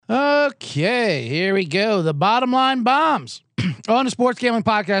Okay, here we go. The Bottom Line Bombs on the Sports Gambling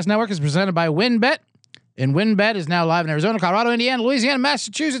Podcast Network is presented by WynnBET. And WynnBET is now live in Arizona, Colorado, Indiana, Louisiana,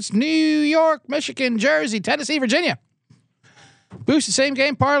 Massachusetts, New York, Michigan, Jersey, Tennessee, Virginia. Boost the same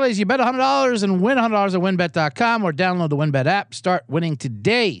game parlays. You bet $100 and win $100 at WynnBET.com or download the WynnBET app. Start winning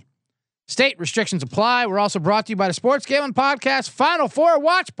today. State restrictions apply. We're also brought to you by the Sports Gambling Podcast Final Four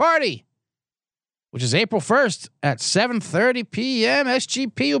Watch Party, which is April 1st at 7:30 p.m.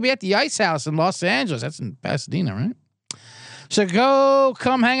 SGP will be at the Ice House in Los Angeles. That's in Pasadena, right? So go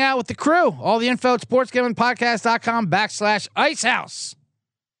come hang out with the crew. All the info at sportsgamblingpodcast.com/icehouse.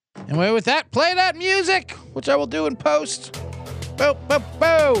 And with that, play that music, which I will do in post. Boo, boo,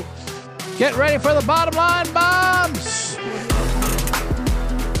 boo. Get ready for the Bottom Line Bombs.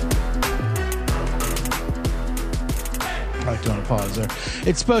 I like doing a pause there.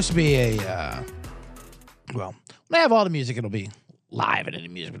 It's supposed to be a... Well, when I have all the music, it'll be live and any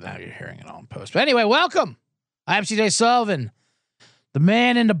music, but now you're hearing it all in post. But anyway, welcome. I'm CJ Sullivan, the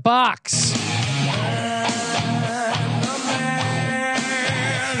man in the box.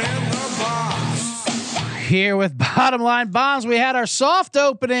 Here with Bottom Line Bombs. We had our soft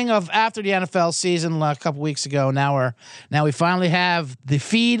opening of after the NFL season a couple weeks ago. Now we finally have the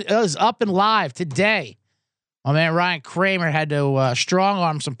feed is up and live today. My man Ryan Kramer had to strong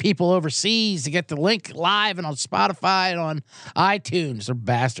arm some people overseas to get the link live and on Spotify and on iTunes. They're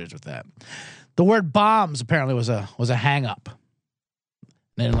bastards with that. The word bombs apparently was a hang up.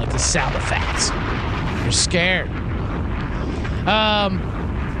 They didn't like the sound effects. They're scared.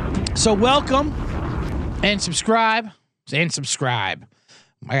 So welcome and subscribe. I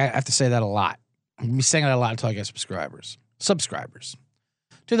have to say that a lot. I'm gonna be saying that a lot until I get subscribers.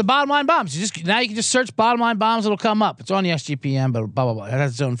 To the Bottom Line Bombs. Now you can just search Bottom Line Bombs. It'll come up. It's on the SGPN, but blah, blah, blah. It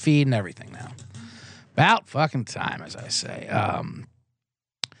has its own feed and everything now. About fucking time, as I say.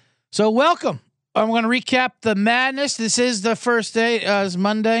 So welcome. I'm going to recap the madness. This is the first day. It's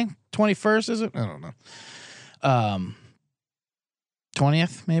Monday, 21st, is it? I don't know.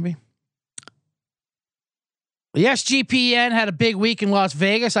 20th, maybe. The SGPN had a big week in Las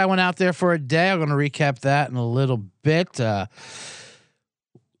Vegas. I went out there for a day. I'm going to recap that in a little bit.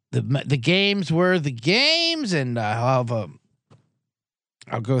 The games were the games, and I'll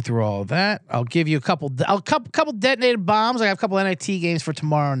go through all of that. I'll give you a couple detonated bombs. I have a couple NIT games for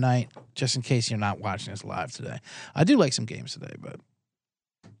tomorrow night, just in case you're not watching us live today. I do like some games today, but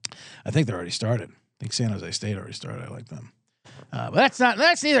I think they're already started. I think San Jose State already started. I like them, but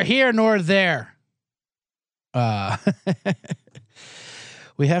that's neither here nor there.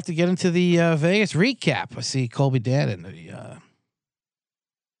 We have to get into the Vegas recap. I see Colby Dan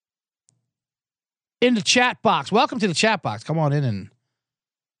in the chat box. Welcome to the chat box. Come on in and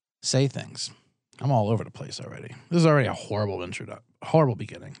say things. I'm all over the place already. This is already a horrible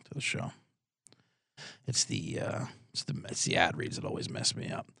beginning to the show. It's the ad reads that always mess me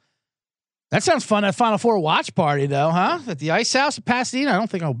up. That sounds fun. At Final Four watch party though, huh? At the Ice House in Pasadena. I don't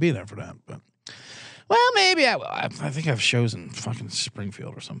think I'll be there for that, but maybe I will. I think I have shows in fucking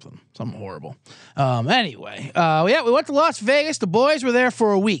Springfield or something horrible. Anyway, we went to Las Vegas. The boys were there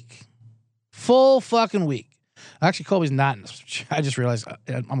for a week. Full fucking week. Actually, Colby's not in this. I just realized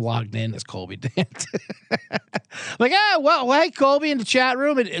I'm logged in as Colby Dan. Hey, Colby in the chat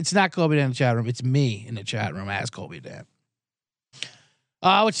room. It's not Colby Dan in the chat room. It's me in the chat room as Colby Dan.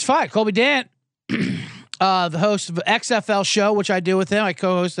 Which is fine. Colby Dan, the host of the XFL show, which I do with him. I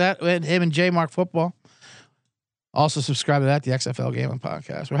co-host that with him and J Mark Football. Also subscribe to that, the XFL Gambling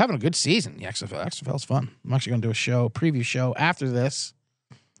Podcast. We're having a good season, the XFL. XFL's fun. I'm actually going to do a preview show after this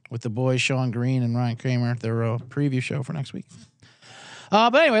with the boys, Sean Green and Ryan Kramer. They're a preview show for next week.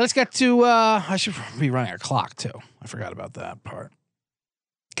 But anyway, let's get to... I should be running our clock, too. I forgot about that part.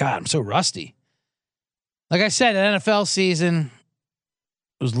 God, I'm so rusty. Like I said, the NFL season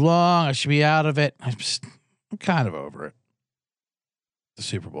was long. I should be out of it. I'm kind of over it. The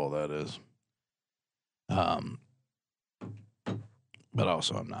Super Bowl, that is. But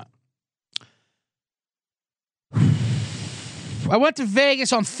also I'm not. I went to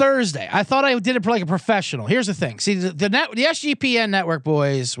Vegas on Thursday. I thought I did it like a professional. Here's the thing. See, the SGPN network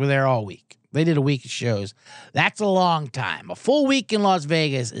boys were there all week. They did a week of shows. That's a long time. A full week in Las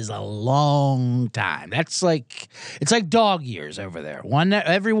Vegas is a long time. It's like dog years over there.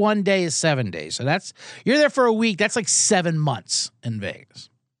 Every 1 day is 7 days. So you're there for a week. That's like 7 months in Vegas.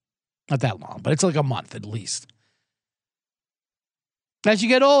 Not that long, but it's like a month at least. As you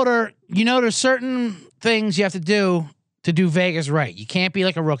get older, there's certain things you have to do Vegas right. You can't be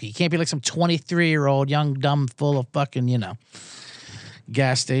like a rookie. You can't be like some 23-year-old young, dumb, full of fucking,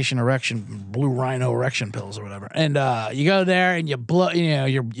 gas station erection, Blue Rhino erection pills or whatever. And you go there and you blow,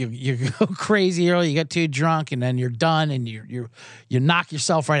 you go crazy early, you get too drunk, and then you're done, and you knock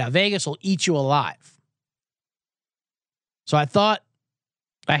yourself right out. Vegas will eat you alive. So I thought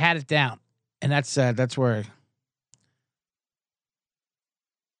I had it down, and that's where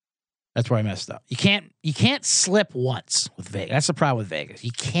I messed up. You can't slip once with Vegas. That's the problem with Vegas.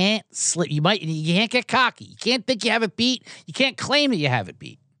 You can't slip. You can't get cocky. You can't think you have it beat. You can't claim that you have it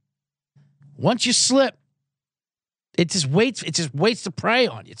beat. Once you slip, it just waits to prey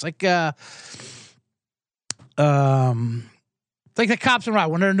on you. It's like the cops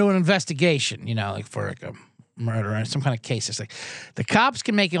and when they're doing an investigation, like for like a murder or some kind of case. It's like the cops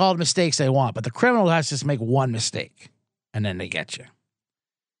can make all the mistakes they want, but the criminal has to just make one mistake, and then they get you.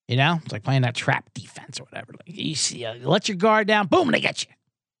 It's like playing that trap defense or whatever. Like you see, you let your guard down, boom, they get you.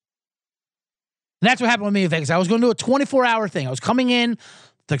 And that's what happened with me in Vegas. I was going to do a 24-hour thing. I was coming in.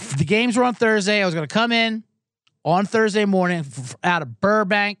 The games were on Thursday. I was going to come in on Thursday morning out of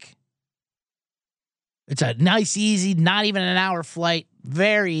Burbank. It's a nice, easy, not even an hour flight.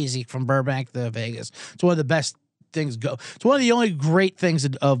 Very easy from Burbank to Vegas. It's one of the best things go. It's one of the only great things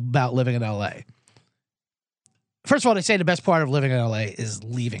about living in L.A. First of all, they say the best part of living in LA is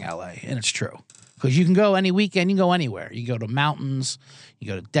leaving LA, and it's true. Because you can go any weekend, you can go anywhere. You can go to mountains, you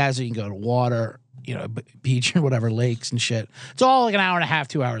go to desert, you can go to water, beach and whatever, lakes and shit. It's all like an hour and a half,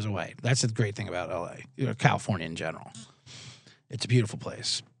 2 hours away. That's the great thing about LA, California in general. It's a beautiful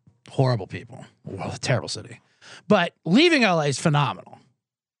place. Horrible people. Well, terrible city. But leaving LA is phenomenal.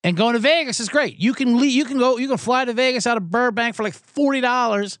 And going to Vegas is great. You can fly to Vegas out of Burbank for like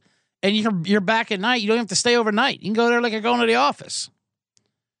 $40. And you're back at night. You don't have to stay overnight. You can go there like you're going to the office.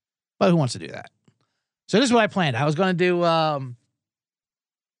 But who wants to do that? So this is what I planned. I was going to do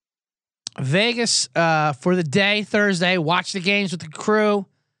Vegas for the day, Thursday, watch the games with the crew,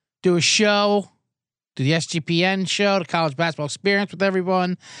 do a show, do the SGPN show, the college basketball experience with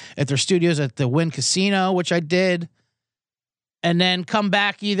everyone at their studios at the Wynn Casino, which I did. And then come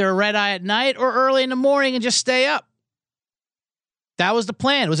back either red eye at night or early in the morning and just stay up. That was the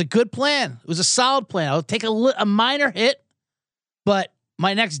plan. It was a good plan. It was a solid plan. I would take a minor hit, but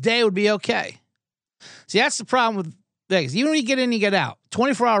my next day would be okay. See, that's the problem with Vegas. Even when you get in, you get out.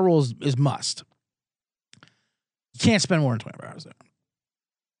 24-hour rule is must. You can't spend more than 24 hours there.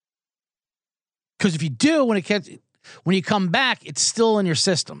 Because if you do, when you come back, it's still in your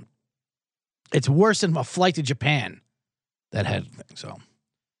system. It's worse than a flight to Japan that had things.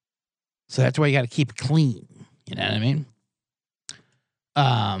 So that's why you got to keep it clean. You know what I mean?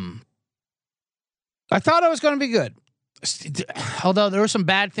 I thought I was going to be good. Although there were some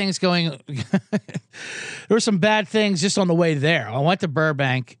bad things there were some bad things just on the way there. I went to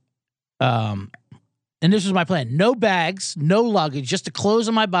Burbank, and this was my plan. No bags, no luggage, just the clothes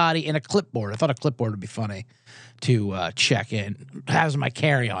on my body and a clipboard. I thought a clipboard would be funny to check in. Have my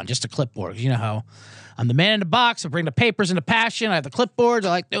carry-on, just a clipboard. You know how I'm the man in the box. I bring the papers and the passion. I have the clipboards. I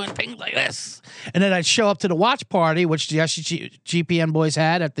like doing things like this. And then I'd show up to the watch party, which the SGPN boys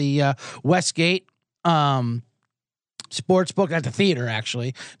had at the Westgate sports book at the theater,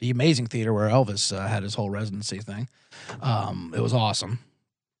 actually. The amazing theater where Elvis had his whole residency thing. It was awesome.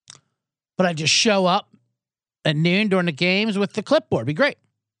 But I'd just show up at noon during the games with the clipboard. It'd be great.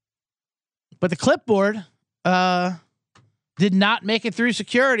 But the clipboard did not make it through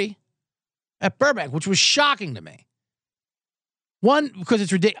security at Burbank, which was shocking to me. One, because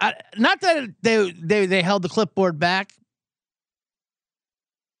it's ridiculous. Not that they held the clipboard back,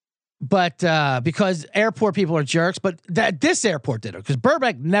 but because airport people are jerks. But this airport did it, because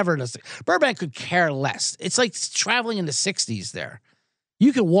Burbank never does. Burbank could care less. It's like traveling in the 60s there.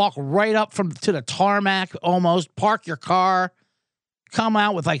 You can walk right up to the tarmac, almost park your car, come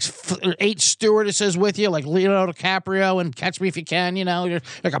out with like 8 stewardesses with you, like Leonardo DiCaprio and Catch Me If You Can. You're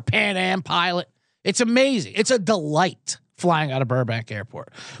like a Pan Am pilot. It's amazing. It's a delight flying out of Burbank Airport,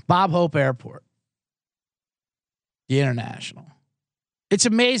 Bob Hope Airport, the International. It's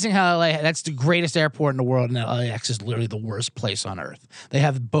amazing how that's the greatest airport in the world, and LAX is literally the worst place on earth. They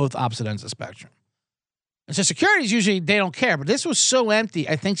have both opposite ends of the spectrum. And so security's usually, they don't care, but this was so empty.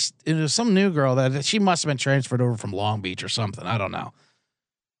 I think it was some new girl that she must have been transferred over from Long Beach or something. I don't know.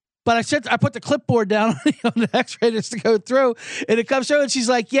 But I put the clipboard down on the X-ray just to go through, and it comes through, and she's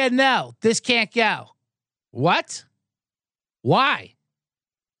like, "Yeah, no, this can't go." What? Why?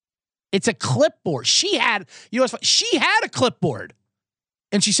 It's a clipboard. She had a clipboard,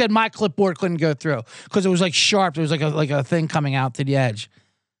 and she said my clipboard couldn't go through because it was like sharp. There was like a thing coming out to the edge.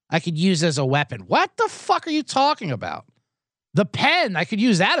 I could use as a weapon. What the fuck are you talking about? The pen, I could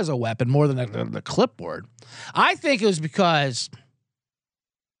use that as a weapon more than the clipboard. I think it was because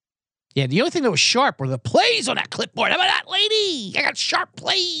Yeah, the only thing that was sharp were the plays on that clipboard. How about that, lady? I got sharp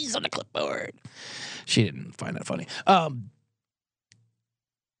plays on the clipboard. She didn't find that funny.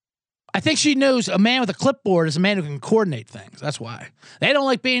 I think she knows a man with a clipboard is a man who can coordinate things. That's why. They don't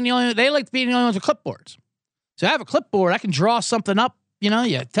like being the only. They like being the only ones with clipboards. So I have a clipboard. I can draw something up. You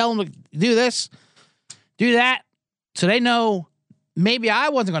tell them to do this, do that. So they know maybe I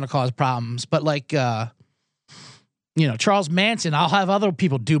wasn't going to cause problems, but Charles Manson, I'll have other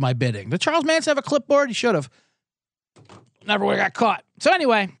people do my bidding. Did Charles Manson have a clipboard? He should have. Never would have got caught. So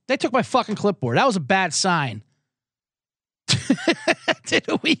anyway, they took my fucking clipboard. That was a bad sign. To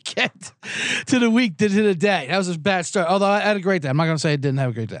the weekend, to the day. That was a bad start. Although I had a great day. I'm not going to say I didn't have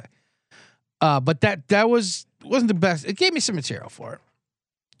a great day. But that wasn't the best. It gave me some material for it.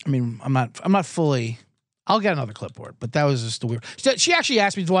 I mean, I'm not fully. I'll get another clipboard, but that was just the weird. She actually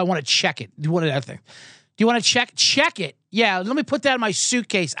asked me, "Do I want to check it? Do you want that thing? Do you want to check it? Yeah, let me put that in my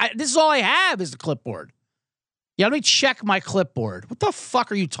suitcase. This is all I have is the clipboard. Yeah, let me check my clipboard. What the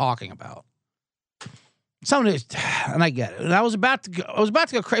fuck are you talking about? And I get it. And I was about to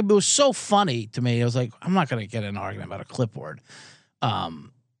go crazy, but it was so funny to me. I was like, I'm not going to get in an argument about a clipboard.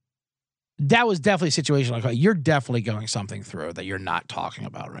 That was definitely a situation like you're definitely going something through that you're not talking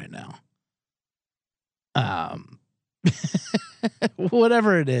about right now.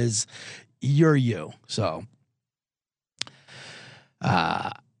 Whatever it is, you're you. So,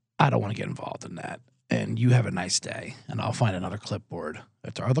 I don't want to get involved in that. And you have a nice day, and I'll find another clipboard.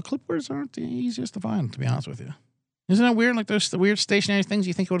 The clipboards aren't the easiest to find, to be honest with you. Isn't that weird? Like there's the weird stationary things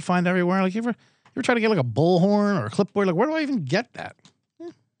you think you would find everywhere. Like you ever try to get like a bullhorn or a clipboard? Like where do I even get that? I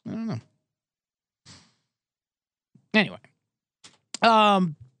don't know. Anyway,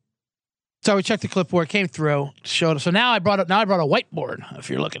 so we checked the clipboard, came through, showed us. So now I brought a whiteboard. If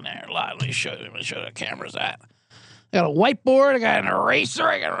you're looking there, let me show the cameras that. I got a whiteboard. I got an eraser.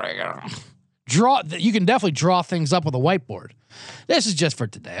 I got draw. You can definitely draw things up with a whiteboard. This is just for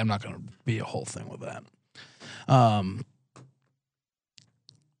today. I'm not going to be a whole thing with that.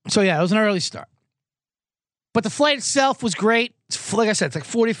 So yeah, it was an early start, but the flight itself was great. Like I said, it's like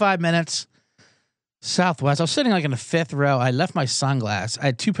 45 minutes. Southwest. I was sitting like in the fifth row. I left my sunglasses. I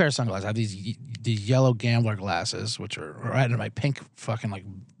had two pairs of sunglasses. I have these yellow gambler glasses, which are right under my pink fucking like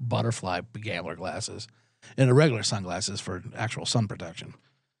butterfly gambler glasses, and the regular sunglasses for actual sun protection.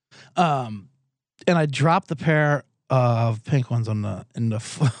 And I dropped the pair of pink ones on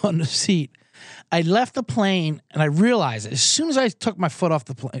the seat. I left the plane and I realized it. As soon as I took my foot off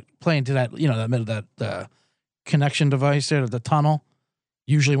the plane to that, that middle of that connection device there to the tunnel.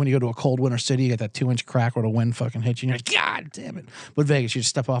 Usually when you go to a cold winter city, you get that 2-inch crack where the wind fucking hits you and you're like, God damn it. But Vegas, you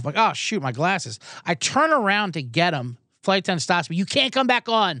just step off like, oh shoot, my glasses. I turn around to get them. Flight attendant stops me. You can't come back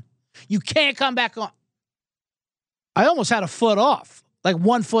on. You can't come back on. I almost had a foot off, like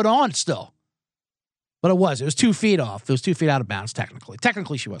 1 foot on still. But it was 2 feet off. It was 2 feet out of bounds, technically.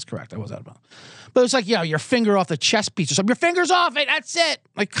 Technically, she was correct. I was out of bounds. But it was like, your finger off the chest piece or something. Your finger's off it. That's it.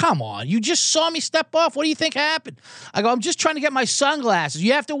 Like, come on. You just saw me step off. What do you think happened? I go, I'm just trying to get my sunglasses.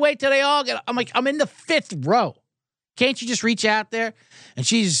 You have to wait till they all get. I'm like, I'm in the fifth row. Can't you just reach out there? And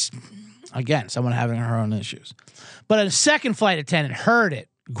she's, again, someone having her own issues. But a second flight attendant heard it,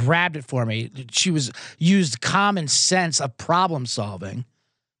 grabbed it for me. She used common sense of problem solving.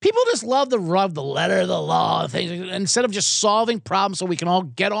 People just love to rub the letter of the law and things instead of just solving problems so we can all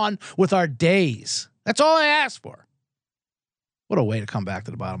get on with our days. That's all I ask for. What a way to come back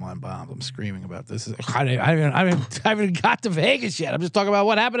to the bottom line bombs. I'm screaming about this. I haven't got to Vegas yet. I'm just talking about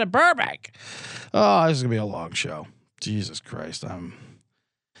what happened at Burbank. Oh, this is going to be a long show. Jesus Christ.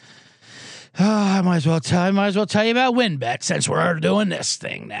 I might as well tell you about WynnBET since we're doing this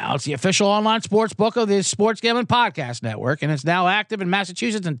thing now. It's the official online sports book of the Sports Gambling Podcast Network, and it's now active in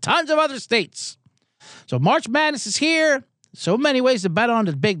Massachusetts and tons of other states. So March Madness is here. So many ways to bet on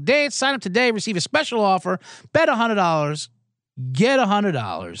the big dance. Sign up today, receive a special offer. Bet $100, get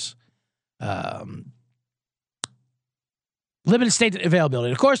 $100. Limited state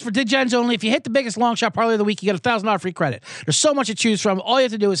availability. Of course, for DGens only, if you hit the biggest long shot parlay of the week, you get a $1,000 free credit. There's so much to choose from. All you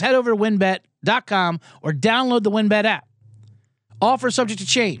have to do is head over to WynnBET.com or download the WynnBET app. Offer subject to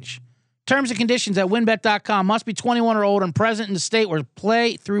change. Terms and conditions at WynnBET.com. Must be 21 or older and present in the state where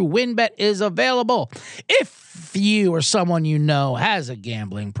play through WynnBET is available. If you or someone you know has a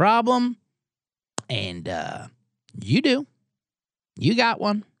gambling problem, and you do, you got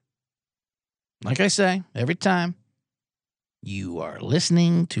one. Like I say, every time. You are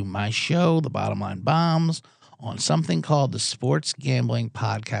listening to my show, The Bottom Line Bombs, on something called the Sports Gambling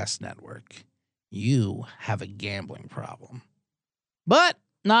Podcast Network. You have a gambling problem. But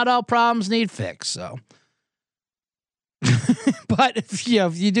not all problems need fix, so But if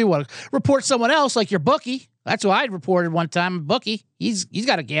you do want to report someone else, like your bookie, that's who I reported one time. Bookie, he's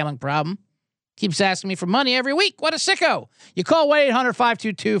got a gambling problem. Keeps asking me for money every week. What a sicko! You call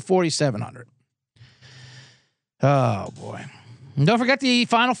 1-800-522-4700. Oh boy! And don't forget the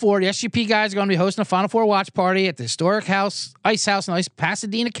Final Four. The SGP guys are going to be hosting a Final Four watch party at the historic Ice House in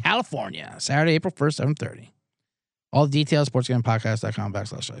Pasadena, California, Saturday, April 1st, 7:30. All the details,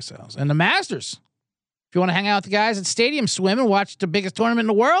 sportsgamepodcast.com/ice house. And the Masters. If you want to hang out with the guys at Stadium Swim and watch the biggest tournament in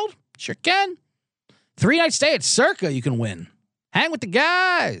the world, sure can. 3-night stay at Circa you can win. Hang with the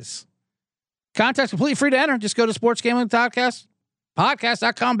guys. Contact's completely free to enter. Just go to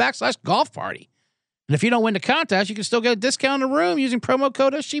sportsgamingpodcast.com/golf party. And if you don't win the contest, you can still get a discount in the room using promo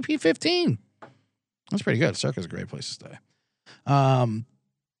code SGP15. That's pretty good. Circa's a great place to stay.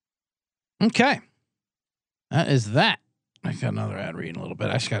 Okay. That is that. I got another ad reading a little bit.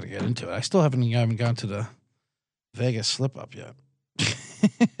 I just got to get into it. I still haven't gone to the Vegas slip up yet.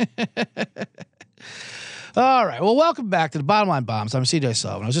 All right. Well, welcome back to the Bottom Line Bombs. I'm CJ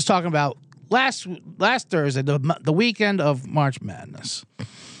Sullivan. I was just talking about last Thursday, the weekend of March Madness.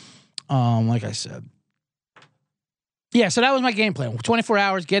 Like I said. Yeah, so that was my game plan. 24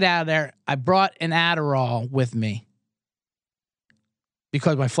 hours, get out of there. I brought an Adderall with me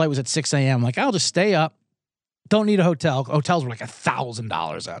because my flight was at 6 a.m. I'm like, I'll just stay up. Don't need a hotel. Hotels were like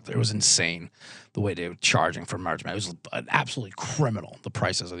 $1,000 out there. It was insane the way they were charging for March Madness. It was absolutely criminal, the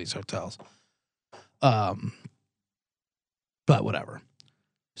prices of these hotels. But whatever.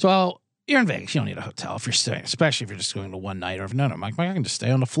 So you're in Vegas. You don't need a hotel if you're staying, especially if you're just going to one night. Or if I'm like, I can just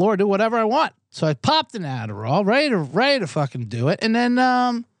stay on the floor, do whatever I want. So I popped an Adderall, ready to fucking do it. And then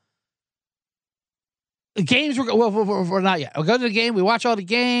the games were not yet. I'll go to the game. We watch all the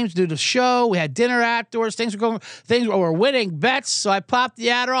games, do the show. We had dinner afterwards. Things were winning bets. So I popped the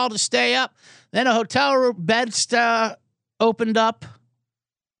Adderall to stay up. Then a hotel room bed opened up.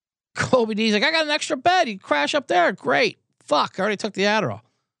 Kobe D's like, I got an extra bed. You crash up there. Great. Fuck. I already took the Adderall.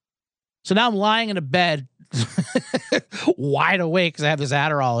 So now I'm lying in a bed, wide awake because I have this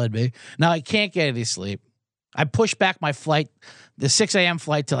Adderall in me. Now I can't get any sleep. I pushed back my flight, the 6 a.m.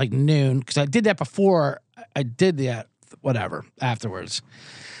 flight to like noon because I did that before I did the whatever afterwards.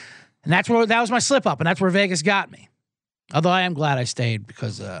 And that was my slip up, and that's where Vegas got me. Although I am glad I stayed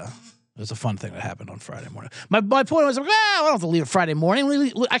because it was a fun thing that happened on Friday morning. My point was, I don't have to leave it Friday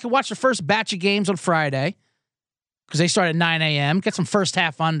morning. I could watch the first batch of games on Friday because they start at 9 a.m., get some first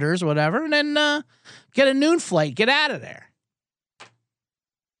half unders or whatever, and then get a noon flight, get out of there.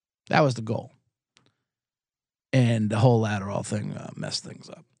 That was the goal. And the whole Adderall thing messed things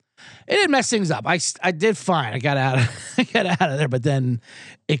up. It didn't mess things up. I did fine. I got out of there, but then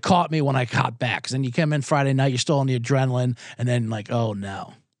it caught me when I got back. Because then you come in Friday night, you're still on the adrenaline, and then like, oh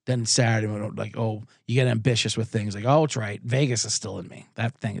no. Then Saturday, like, oh, you get ambitious with things. Like, oh, it's right. Vegas is still in me.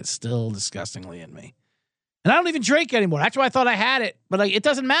 That thing is still disgustingly in me. And I don't even drink anymore. That's why I thought I had it. But like, it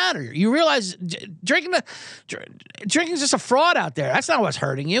doesn't matter. You realize drinking is just a fraud out there. That's not what's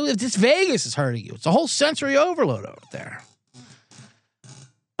hurting you. It's Vegas is hurting you. It's a whole sensory overload out there.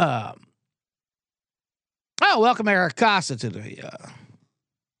 Welcome Eric Costa to the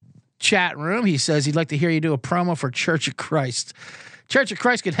chat room. He says he'd like to hear you do a promo for Church of Christ. Church of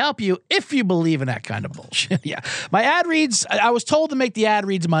Christ could help you if you believe in that kind of bullshit. Yeah. My ad reads, I was told to make the ad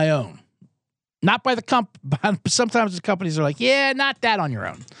reads my own. Not by the sometimes the companies are like, yeah, not that on your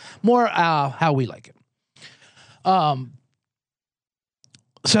own. More how we like it.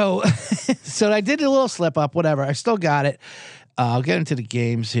 So I did a little slip up, whatever. I still got it. I'll get into the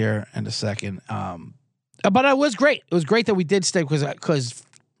games here in a second. But it was great. It was great that we did stay because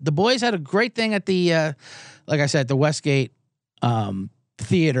the boys had a great thing at the, like I said, the Westgate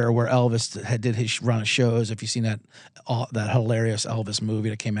theater where Elvis did his run of shows. If you've seen that hilarious Elvis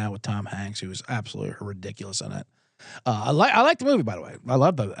movie that came out with Tom Hanks, who was absolutely ridiculous in it. I like the movie, by the way. I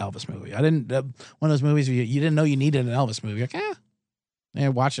love the Elvis movie. I didn't one of those movies where you didn't know you needed an Elvis movie. Like, and I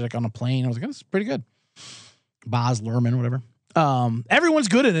watched it like on a plane. I was like, this is pretty good. Baz Luhrmann, whatever. Everyone's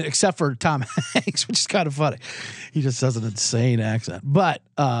good in it except for Tom Hanks, which is kind of funny. He just has an insane accent. But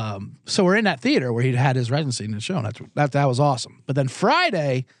so we're in that theater where he had his residency in the show, and that was awesome. But then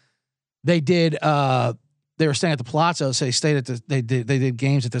Friday, they did. They were staying at the Palazzo, so they stayed at they did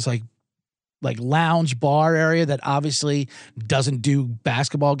games at this like lounge bar area that obviously doesn't do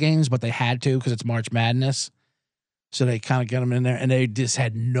basketball games, but they had to because it's March Madness. So they kind of get them in there, and they just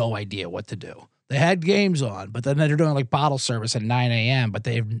had no idea what to do. They had games on, but then they're doing like bottle service at 9 a.m. But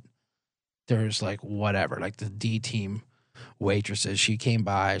there's like whatever, like the D team waitresses. She came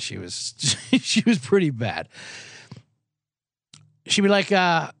by. She was she was pretty bad. She'd be like,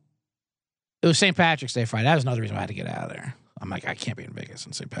 It was St. Patrick's Day Friday. That was another reason why I had to get out of there. I'm like, I can't be in Vegas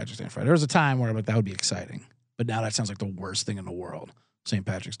on St. Patrick's Day Friday. There was a time where I'm like, that would be exciting. But now that sounds like the worst thing in the world. St.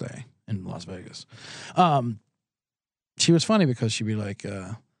 Patrick's Day in Las Vegas. She was funny because she'd be like,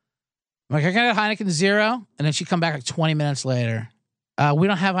 I got a Heineken Zero. And then she'd come back like 20 minutes later. We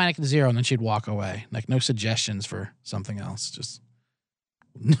don't have Heineken Zero. And then she'd walk away. Like, no suggestions for something else. Just,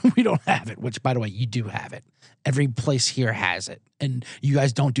 we don't have it. Which, by the way, you do have it. Every place here has it. And you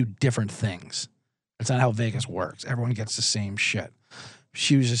guys don't do different things. That's not how Vegas works. Everyone gets the same shit.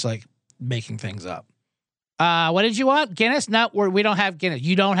 She was just like making things up. What did you want? Guinness? No, we don't have Guinness.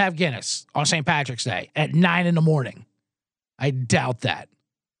 You don't have Guinness on St. Patrick's Day at 9 a.m. I doubt that.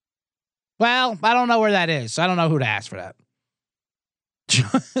 Well, I don't know where that is. I don't know who to ask for that.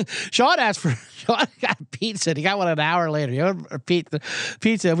 Sean got pizza. He got one an hour later. You know,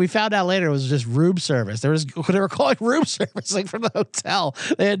 pizza. We found out later it was just room service. They were calling room service like from the hotel.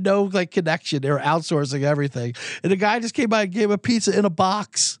 They had no like connection. They were outsourcing everything. And the guy just came by and gave a pizza in a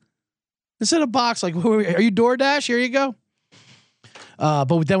box. It's in a box. Like, are you DoorDash? Here you go.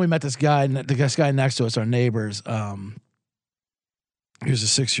 But then we met this guy, and this guy next to us, our neighbors. He was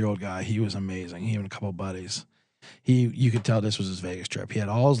a 6-year-old guy. He was amazing. He and a couple of buddies. You could tell this was his Vegas trip. He had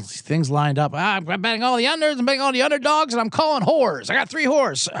all these things lined up. I'm betting all the unders. I'm betting all the underdogs, and I'm calling whores. I got 3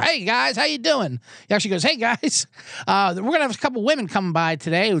 whores. Hey, guys, how you doing? He actually goes, hey, guys, we're going to have a couple women coming by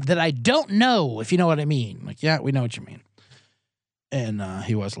today that I don't know, if you know what I mean. I'm like, yeah, we know what you mean. And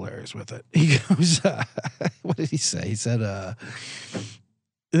he was hilarious with it. He goes, what did he say? He said,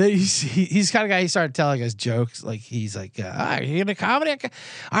 he's kind of guy. He started telling us jokes. Like he's like, all right, you into comedy?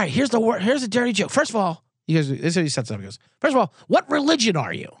 All right, here's a dirty joke. First of all, he goes, this is what he sets up. He goes, first of all, what religion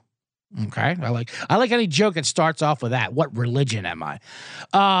are you? Okay, I like any joke that starts off with that. What religion am I?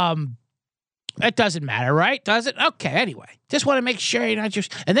 It doesn't matter, right? Does it? Okay, anyway. Just want to make sure you're not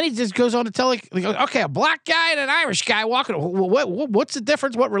just... And then he just goes on to tell, like, okay, a black guy and an Irish guy walking... What's the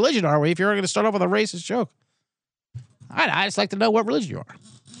difference? What religion are we if you're going to start off with a racist joke? I just like to know what religion you are.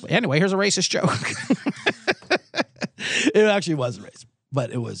 Anyway, here's a racist joke. It actually was racist,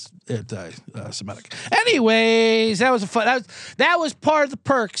 but it was Semitic. Anyways, that was a fun... That was part of the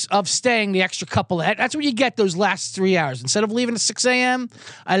perks of staying the extra couple... That's where you get those last 3 hours. Instead of leaving at 6 a.m.,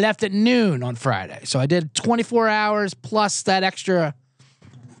 I left at noon on Friday. So I did 24 hours plus that extra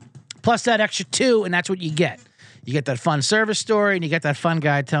 2, and that's what you get. You get that fun service story, and you get that fun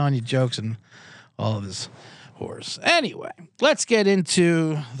guy telling you jokes and all of his whores. Anyway, let's get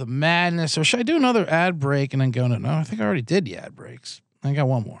into the madness. Or should I do another ad break and then go into... No, I think I already did the ad breaks. I got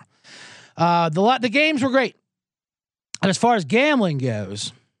one more. The games were great. And as far as gambling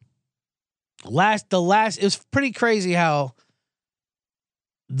goes, it was pretty crazy how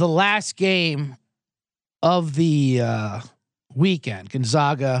the last game of the weekend,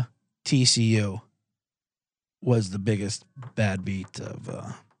 Gonzaga TCU, was the biggest bad beat of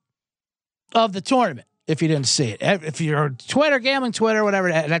the tournament. If you didn't see it, if you're gambling Twitter,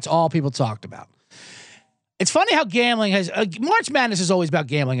 whatever, that's all people talked about. It's funny how gambling has... March Madness is always about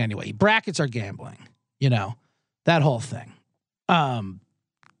gambling anyway. Brackets are gambling. You know, that whole thing.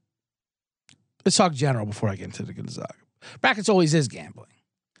 Let's talk general before I get into the Gonzaga. Brackets always is gambling.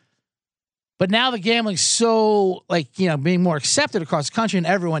 But now the gambling's so, being more accepted across the country and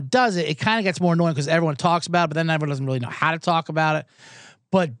everyone does it, it kind of gets more annoying because everyone talks about it, but then everyone doesn't really know how to talk about it.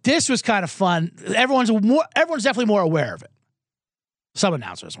 But this was kind of fun. Everyone's definitely more aware of it. Some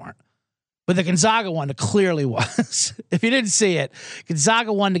announcers weren't. But the Gonzaga one, it clearly was. If you didn't see it,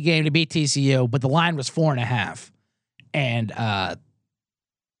 Gonzaga won the game to beat TCU, but the line was 4.5. And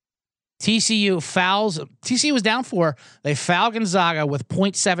TCU was down 4. They foul Gonzaga with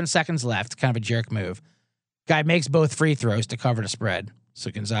 0.7 seconds left. Kind of a jerk move. Guy makes both free throws to cover the spread. So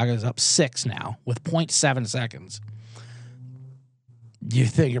Gonzaga is up 6 now with 0.7 seconds. You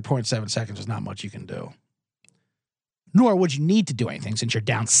think your 0.7 seconds is not much you can do. Nor would you need to do anything since you're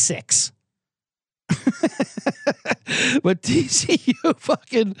down 6. But TCU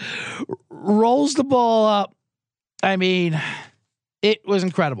fucking rolls the ball up. I mean, it was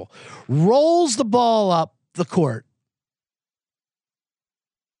incredible. Rolls the ball up the court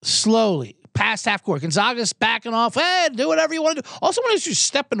slowly past half court. Gonzaga's backing off. Hey, do whatever you want to do. Also, when it's just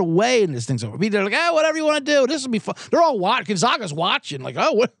stepping away and this thing's over. They're like, whatever you want to do. This will be fun. They're all watching. Gonzaga's watching. Like,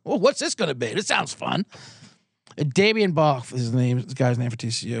 what's this going to be? This sounds fun. And Damian Boff is this guy's name for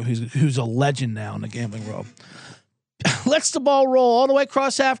TCU, who's a legend now in the gambling world. Lets the ball roll all the way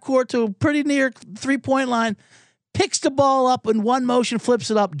across half court to pretty near 3-point line. picks the ball up in one motion,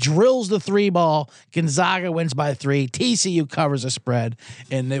 flips it up, drills the 3 ball. Gonzaga wins by 3. TCU covers a spread,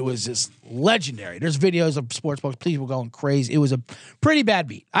 and it was just legendary. There's videos of sports books. People going crazy. It was a pretty bad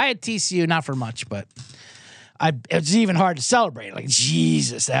beat. I had TCU, not for much, but it's even hard to celebrate. Like,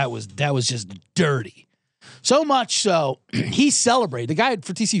 Jesus, that was just dirty. So much so, he celebrated. The guy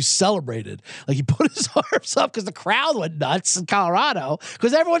for TCU celebrated. Like, he put his arms up because the crowd went nuts in Colorado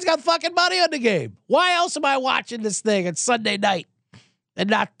because everyone's got fucking money on the game. Why else am I watching this thing? It's Sunday night and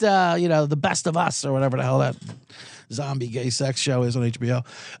not, The Best of Us or whatever the hell that zombie gay sex show is on HBO.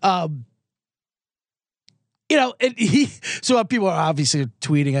 So people are obviously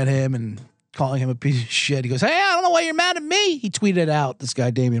tweeting at him and calling him a piece of shit. He goes, "Hey, I don't know why you're mad at me." He tweeted out, this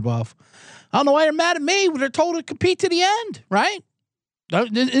guy, Damian Boff. "I don't know why you're mad at me. They're told to compete to the end, right?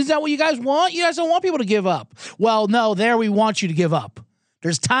 Is that what you guys want? You guys don't want people to give up." Well, no, we want you to give up.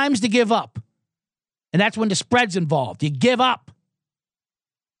 There's times to give up. And that's when the spread's involved. You give up.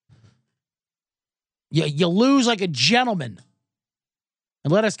 You lose like a gentleman.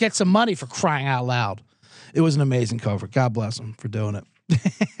 And let us get some money, for crying out loud. It was an amazing cover. God bless him for doing it.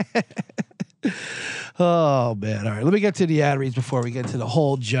 Oh, man. All right, let me get to the ad reads before we get to the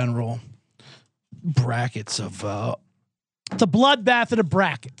whole general brackets of the bloodbath of the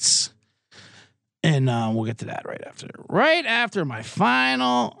brackets. And we'll get to that right after my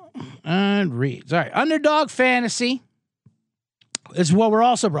final ad reads. All right, Underdog Fantasy is what we're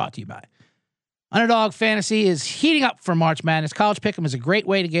also brought to you by. Underdog Fantasy is heating up for March Madness. College Pick'em is a great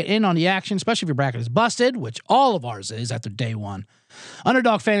way to get in on the action, especially if your bracket is busted, which all of ours is after day one.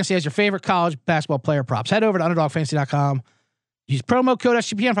 Underdog Fantasy has your favorite college basketball player props. Head over to UnderdogFantasy.com. Use promo code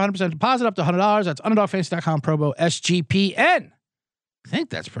SGPN for 100% deposit up to $100. That's UnderdogFantasy.com, promo SGPN. I think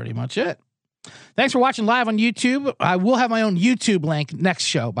that's pretty much it. Thanks for watching live on YouTube. I will have my own YouTube link next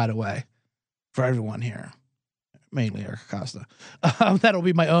show, by the way, for everyone here. Mainly Eric Acosta. That'll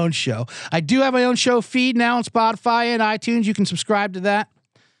be my own show. I do have my own show feed now on Spotify and iTunes. You can subscribe to that.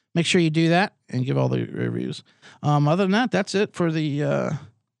 Make sure you do that and give all the reviews. Other than that, that's it for the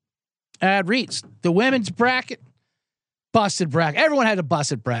ad reads. The women's bracket, busted bracket. Everyone had a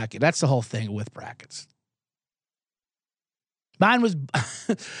busted bracket. That's the whole thing with brackets. Mine was,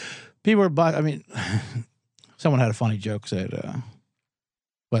 people were, someone had a funny joke, said,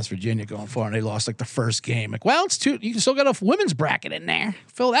 West Virginia going far, and they lost like the first game. Like, well, it's you can still get a women's bracket in there.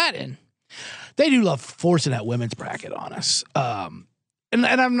 Fill that in. They do love forcing that women's bracket on us. And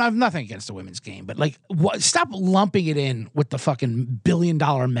I'm nothing against the women's game, but like, stop lumping it in with the fucking $1 billion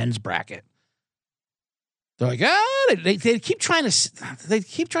men's bracket. They're like, they keep trying to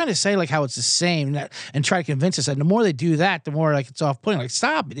say like how it's the same and try to convince us. And the more they do that, the more like it's off putting. Like,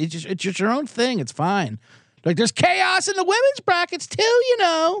 stop it. It's just your own thing. It's fine. Like, there's chaos in the women's brackets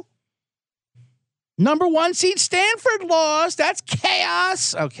too, Number 1 seed Stanford lost. That's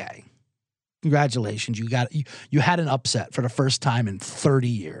chaos. Okay. Congratulations. You had an upset for the first time in 30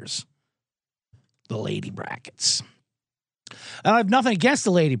 years. The lady brackets. And I have nothing against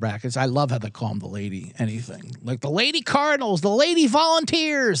the lady brackets. I love how they call them the lady anything. Like the Lady Cardinals, the Lady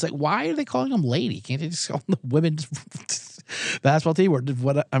Volunteers. Like, why are they calling them lady? Can't they just call them the women's basketball team? Or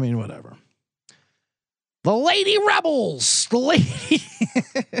whatever. The Lady Rebels, the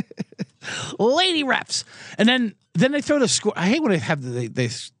Lady Reps, and then they throw the score. I hate when they have they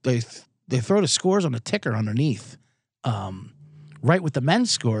throw the scores on the ticker underneath, right with the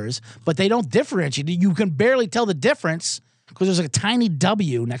men's scores, but they don't differentiate. You can barely tell the difference because there's like a tiny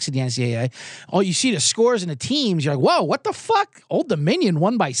W next to the NCAA. Oh, you see the scores and the teams. You're like, whoa, what the fuck? Old Dominion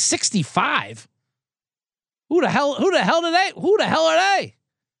won by 65. Who the hell are they?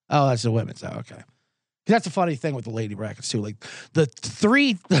 Oh, that's the women's. Oh, okay. That's a funny thing with the lady brackets too. Like the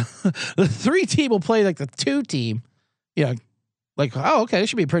three team will play like the 2 team. Like, oh, okay, this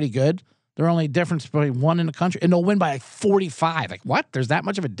should be pretty good. They're only difference between 1 in the country, and they'll win by like 45. Like, what? There's that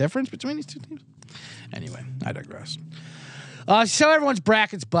much of a difference between these 2 teams? Anyway, I digress. So everyone's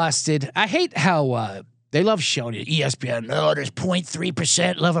bracket's busted. I hate how they love showing it. ESPN, there's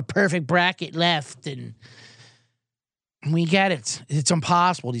 0.3% love a perfect bracket left, and we get it. It's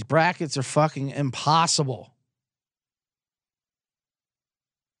impossible. These brackets are fucking impossible.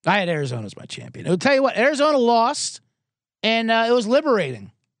 I had Arizona as my champion. I'll tell you what, Arizona lost, and it was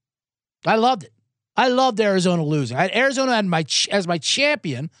liberating. I loved it. I loved Arizona losing. I had Arizona as my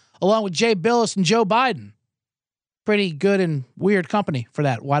champion, along with Jay Billis and Joe Biden. Pretty good and weird company for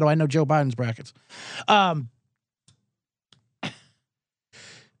that. Why do I know Joe Biden's brackets?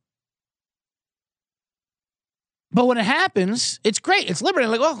 But when it happens, it's great. It's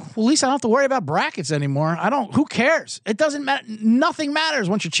liberating. Like, well, at least I don't have to worry about brackets anymore. Who cares? It doesn't matter. Nothing matters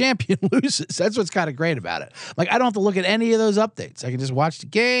once your champion loses. That's what's kind of great about it. Like, I don't have to look at any of those updates. I can just watch the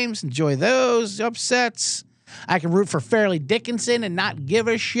games, enjoy those upsets. I can root for Fairleigh Dickinson and not give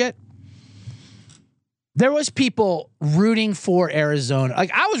a shit. There was people rooting for Arizona.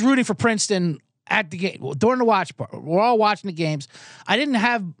 Like, I was rooting for Princeton at the game during the watch part. We're all watching the games. I didn't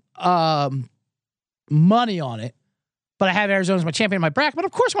have money on it, but I have Arizona as my champion in my bracket. But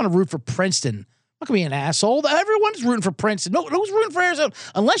of course, I want to root for Princeton. I'm not gonna be an asshole. Everyone's rooting for Princeton. No, who's rooting for Arizona?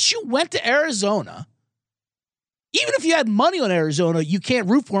 Unless you went to Arizona, even if you had money on Arizona, you can't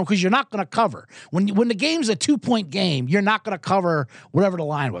root for them because you're not going to cover. When the game's a 2-point game, you're not going to cover whatever the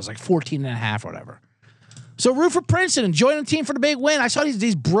line was, like 14.5 or whatever. So root for Princeton and join the team for the big win. I saw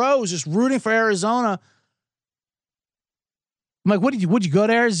these bros just rooting for Arizona. I'm like, would you go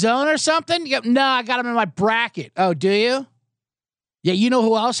to Arizona or something? You go, no, I got them in my bracket. Oh, do you? Yeah, you know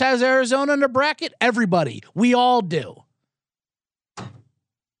who else has Arizona in their bracket? Everybody. We all do.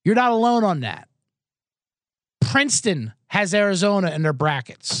 You're not alone on that. Princeton has Arizona in their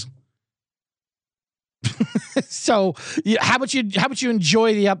brackets. So, how about you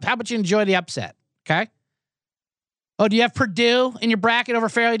enjoy the upset? Okay. Oh, do you have Purdue in your bracket over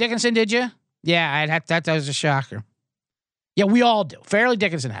Fairleigh Dickinson? Did you? Yeah, that was a shocker. Yeah, we all do. Fairleigh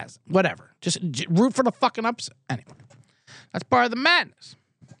Dickinson has it. Whatever. Just root for the fucking upset. Anyway, that's part of the madness.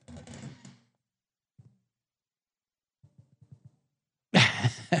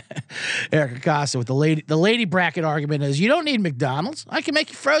 Eric Acosta with the lady bracket argument is, you don't need McDonald's. I can make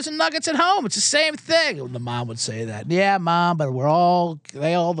you frozen nuggets at home. It's the same thing. The mom would say that. Yeah, mom, but all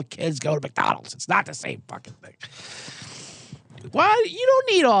the kids go to McDonald's. It's not the same fucking thing. Why? You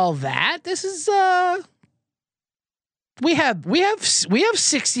don't need all that. This is we have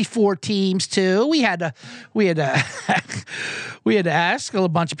 64 teams too. We had to we had to ask a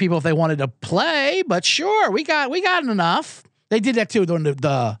bunch of people if they wanted to play, but sure, we got enough. They did that too during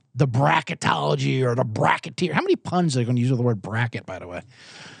the bracketology or the bracketeer. How many puns are they going to use with the word bracket, by the way?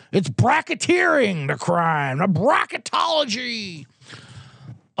 It's bracketeering the crime, the bracketology.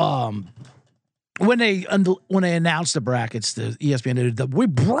 When they announced the brackets, the ESPN did we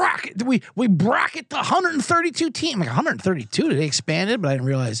bracket the 132 team. Like 132, they expanded, but I didn't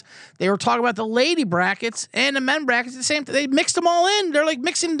realize they were talking about the lady brackets and the men brackets the same. They mixed them all in. They're like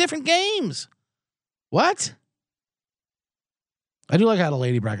mixing different games. What? I do like how the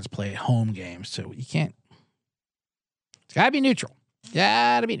lady brackets play home games too. You can't. It's gotta be neutral.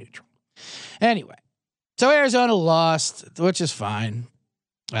 Gotta be neutral. Anyway, so Arizona lost, which is fine.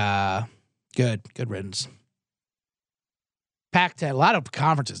 Good riddance. Pac-10, a lot of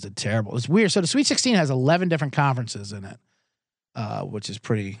conferences did terrible. It's weird. So the Sweet 16 has 11 different conferences in it, which is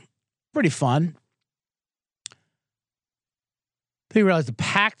pretty fun. They realize the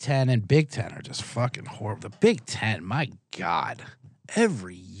Pac-10 and Big Ten are just fucking horrible. The Big Ten, my God,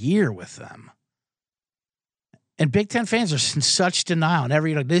 every year with them. And Big Ten fans are in such denial. And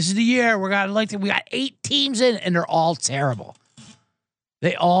every, this is the year we got 8 teams in, and they're all terrible.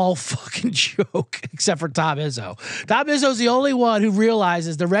 They all fucking joke, except for Tom Izzo. Tom Izzo's the only one who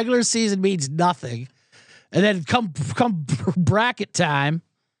realizes the regular season means nothing. And then come bracket time,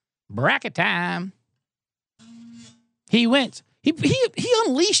 he wins. He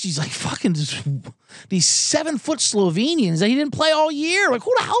unleashed these like fucking these 7-foot Slovenians that he didn't play all year. Like,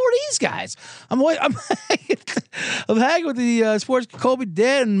 who the hell are these guys? I'm hanging with the sports Kobe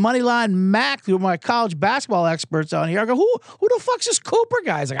Dead and Moneyline Mac, who are my college basketball experts on here. I go, who the fuck's this Cooper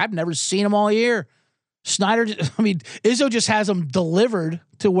guy? He's like, I've never seen him all year. Izzo just has them delivered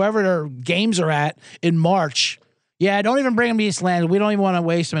to wherever their games are at in March. Yeah, don't even bring them to East Land. We don't even want to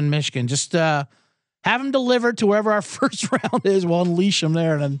waste them in Michigan. Just have them delivered to wherever our first round is. We'll unleash them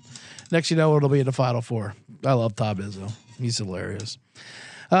there, and then next you know it'll be in the Final Four. I love Tom Izzo. He's hilarious.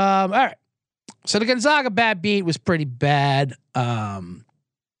 All right. So the Gonzaga bad beat was pretty bad. I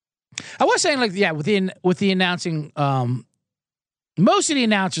was saying, like, yeah, with the announcing, most of the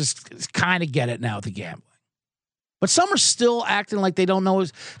announcers kind of get it now with the gambling, but some are still acting like they don't know.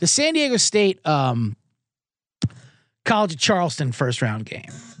 The San Diego State College of Charleston first round game.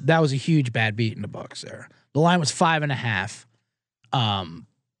 That was a huge bad beat in the books there. The line was 5.5.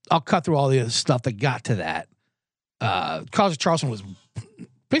 I'll cut through all the other stuff that got to that. College of Charleston was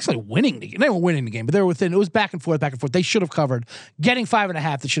basically winning the game. They were winning the game, but they were within. It was back and forth. They should have covered. Getting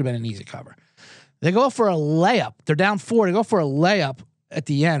 5.5, that should have been an easy cover. They go for a layup. They're down 4. They go for a layup at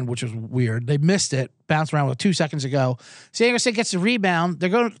the end, which was weird. They missed it. Bounced around with 2 seconds ago. San Diego State gets the rebound. They're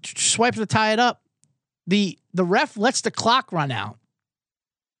going to swipe to tie it up. The ref lets the clock run out.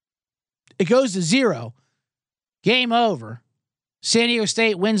 It goes to 0. Game over. San Diego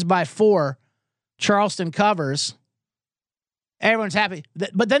State wins by 4. Charleston covers. Everyone's happy.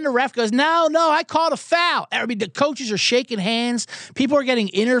 But then the ref goes, no, I called a foul. I mean, the coaches are shaking hands. People are getting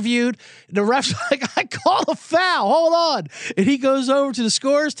interviewed. The ref's like, I called a foul. Hold on. And he goes over to the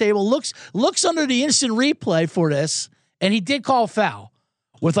scorer's table, looks under the instant replay for this, and he did call a foul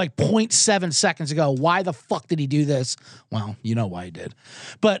with like 0.7 seconds ago. Why the fuck did he do this? Well, you know why he did.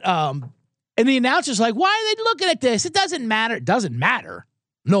 But, and the announcer's like, why are they looking at this? It doesn't matter. It doesn't matter.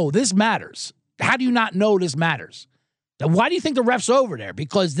 No, this matters. How do you not know this matters? Why do you think the ref's over there?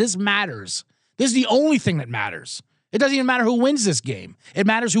 Because this matters. This is the only thing that matters. It doesn't even matter who wins this game. It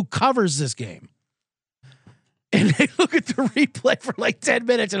matters who covers this game. And they look at the replay for like 10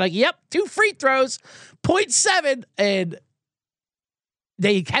 minutes and like, yep, 2 free throws, 0.7, and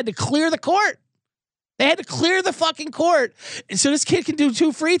they had to clear the court. They had to clear the fucking court. And so this kid can do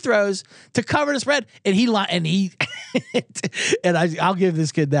 2 free throws to cover the spread. And I'll give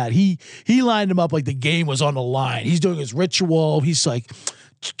this kid that. He lined him up like the game was on the line. He's doing his ritual. He's like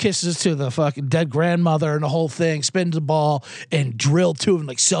kisses to the fucking dead grandmother and the whole thing, spins the ball and drilled 2 of them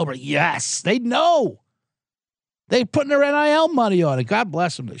like celebrate. Yes, they know. They putting their NIL money on it. God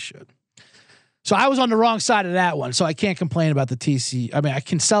bless them. They should. So I was on the wrong side of that one, so I can't complain about the TCU. I mean, I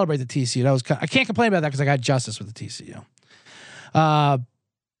can celebrate the TCU. I can't complain about that because I got justice with the TCU.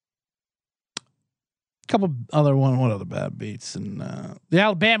 Couple other one other bad beats, and the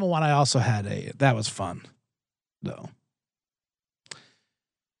Alabama one I also had that was fun, though.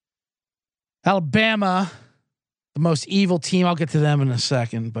 Alabama, the most evil team. I'll get to them in a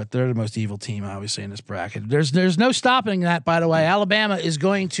second, but they're the most evil team, obviously, in this bracket. There's no stopping that, by the way. Alabama is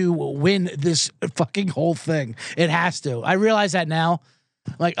going to win this fucking whole thing. It has to. I realize that now.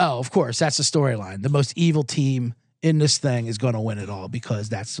 Like, oh, of course, that's the storyline. The most evil team in this thing is going to win it all because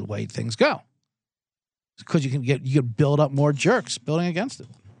that's the way things go. Because you can build up more jerks building against it.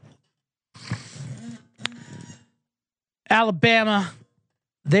 Alabama,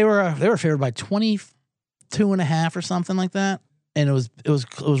 they were favored by 22.5 or something like that, and it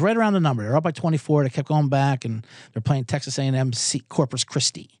was right around the number. They're up by 24. They kept going back, and they're playing Texas A&M Corpus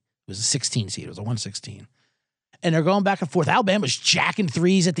Christi. It was a 16 seed. It was a 116, and they're going back and forth. Alabama's jacking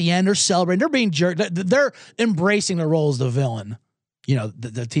threes at the end. They're celebrating. They're being jerked. They're embracing their role as the villain. You know,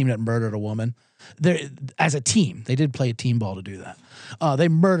 the team that murdered a woman. They're, as a team, they did play team ball to do that. They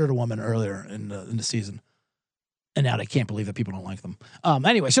murdered a woman earlier in the season. And now they can't believe that people don't like them.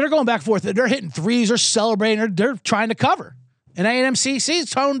 Anyway, so they're going back and forth. They're hitting threes. They're celebrating. They're trying to cover. And A&M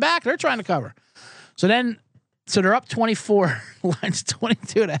CC's toned back. They're trying to cover. So they're up 24. Line's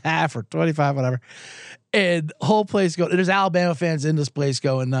 22.5 or 25, whatever. And the whole place goes. There's Alabama fans in this place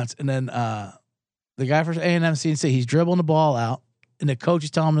going nuts. And then the guy for A&M CC, he's dribbling the ball out. And the coach is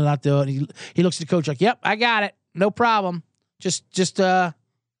telling him to not do it. And he looks at the coach like, yep, I got it. No problem. Just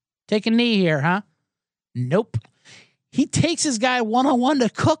take a knee here, huh? Nope. He takes his guy one-on-one to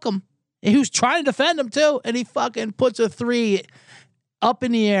cook him. And he was trying to defend him too. And he fucking puts a 3 up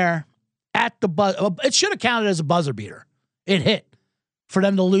in the air at the buzzer. It should have counted as a buzzer beater. It hit for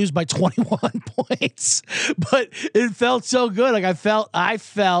them to lose by 21 points. But it felt so good. Like I felt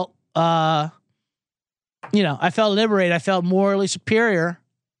liberated. I felt morally superior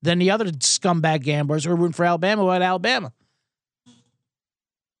than the other scumbag gamblers who were rooting for Alabama who had Alabama.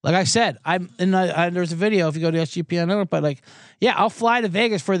 Like I said, there's a video if you go to SGPN, but like, yeah, I'll fly to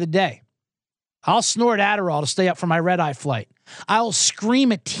Vegas for the day. I'll snort Adderall to stay up for my red-eye flight. I'll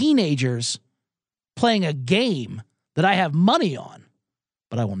scream at teenagers playing a game that I have money on,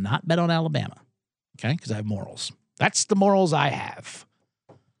 but I will not bet on Alabama, okay? Because I have morals. That's the morals I have.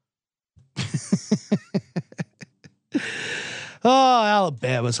 Oh,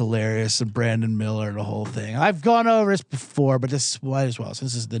 Alabama's hilarious, and Brandon Miller, the whole thing. I've gone over this before, but this might as well,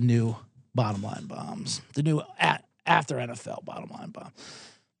 since this is the new bottom line bombs, the new after NFL bottom line bomb.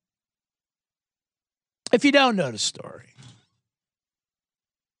 If you don't know the story,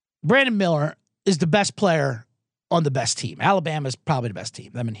 Brandon Miller is the best player on the best team. Alabama is probably the best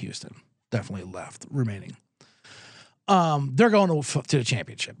team. Them in Houston, definitely left remaining. They're going to the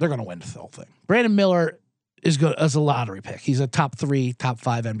championship. They're going to win the whole thing. Brandon Miller is good as a lottery pick. He's a top 3, top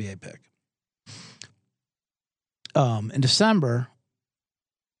 5 NBA pick. In December,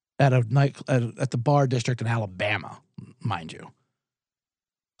 at a night at the bar district in Alabama, mind you,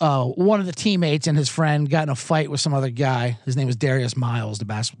 one of the teammates and his friend got in a fight with some other guy. His name was Darius Miles, the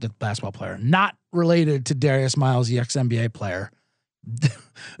basketball player, not related to Darius Miles, the ex-NBA player.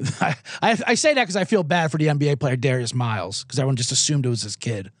 I say that because I feel bad for the NBA player Darius Miles, because everyone just assumed it was his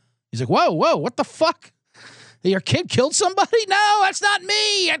kid. He's like, whoa, what the fuck? Your kid killed somebody? No, that's not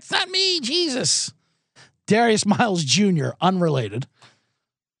me. That's not me. Jesus. Darius Miles Jr., unrelated.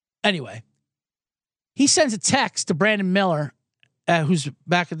 Anyway, he sends a text to Brandon Miller, who's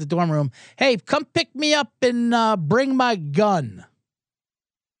back at the dorm room. Hey, come pick me up and bring my gun.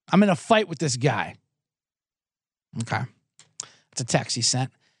 I'm in a fight with this guy. Okay. It's a text he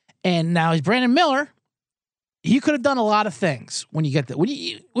sent. And now he's Brandon Miller. You could have done a lot of things when you get that. When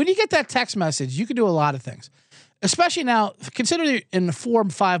you get that text message, you could do a lot of things. Especially now, consider in 4 or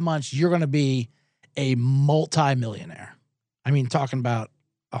 5 months, you're going to be a multi-millionaire. I mean, talking about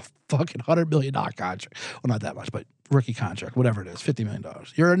a fucking $100 million contract. Well, not that much, but rookie contract, whatever it is, $50 million.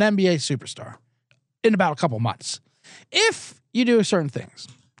 You're an NBA superstar in about a couple months. If you do certain things,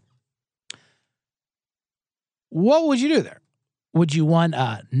 what would you do there? Would you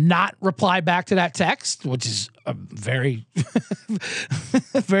not reply back to that text, which is a very,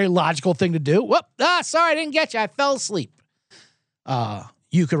 very logical thing to do? Whoop! Sorry, I didn't get you. I fell asleep.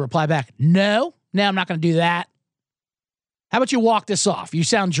 You could reply back, no, I'm not going to do that. How about you walk this off? You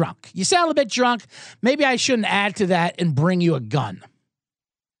sound drunk. You sound a bit drunk. Maybe I shouldn't add to that and bring you a gun.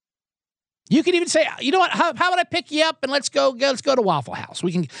 You can even say, you know what? How about I pick you up and let's go to Waffle House.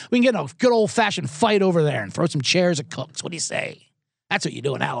 We can get a good old fashioned fight over there and throw some chairs at Cooks. What do you say? That's what you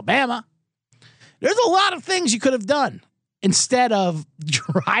do in Alabama. There's a lot of things you could have done instead of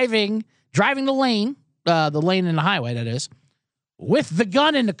driving the lane in the highway, that is, with the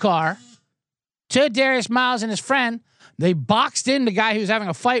gun in the car to Darius Miles and his friend. They boxed in the guy he was having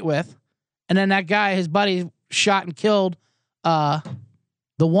a fight with, and then that guy, his buddy, shot and killed the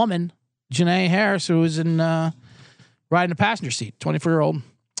woman, Janae Harris, who was in riding the passenger seat, 24-year-old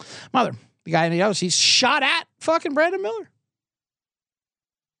mother. The guy in the other seat shot at fucking Brandon Miller.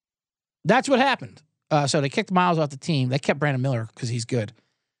 That's what happened. So they kicked Miles off the team. They kept Brandon Miller because he's good.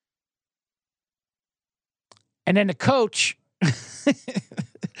 And then the coach,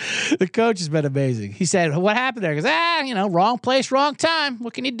 the coach has been amazing. He said, what happened there? He goes, wrong place, wrong time.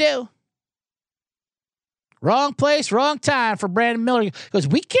 What can you do? Wrong place, wrong time for Brandon Miller. He goes,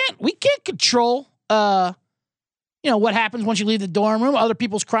 we can't control, what happens once you leave the dorm room, other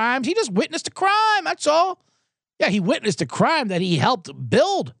people's crimes. He just witnessed a crime. That's all. Yeah, he witnessed a crime that he helped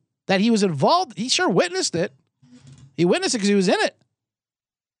build, that he was involved. He sure witnessed it. He witnessed it because he was in it.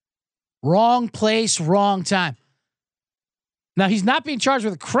 Wrong place, wrong time. Now, he's not being charged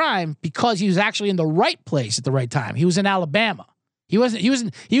with a crime because he was actually in the right place at the right time. He was in Alabama. He was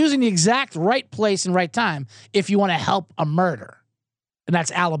in the exact right place and right time if you want to help a murder. And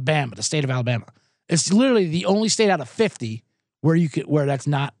that's Alabama, the state of Alabama. It's literally the only state out of 50 where that's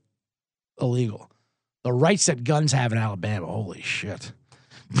not illegal. The rights that guns have in Alabama, holy shit.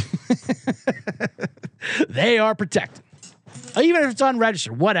 They are protected. Even if it's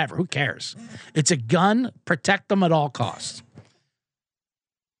unregistered, whatever, who cares? It's a gun, protect them at all costs.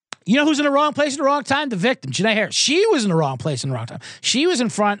 You know who's in the wrong place at the wrong time? The victim, Janae Harris. She was in the wrong place in the wrong time. She was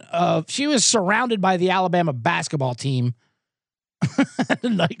she was surrounded by the Alabama basketball team at the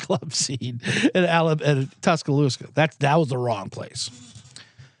nightclub scene in Tuscaloosa. That was the wrong place.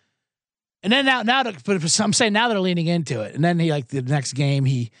 And then but I'm saying now they're leaning into it. And then the next game,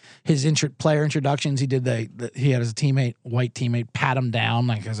 his player introductions, he did he had his white teammate, pat him down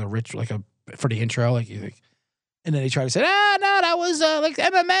for the intro, and then he tried to say, no, that was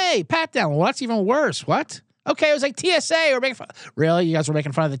MMA, pat down. Well, that's even worse. What? Okay, it was like TSA. We're making fun. Really? You guys were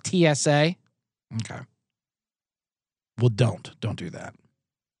making fun of the TSA? Okay. Well, don't do that.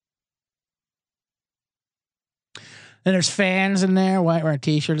 And there's fans in there wearing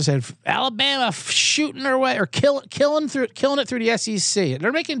T-shirts that said Alabama shooting their way or killing it through the SEC.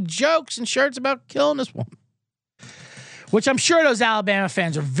 They're making jokes and shirts about killing this woman. Which I'm sure those Alabama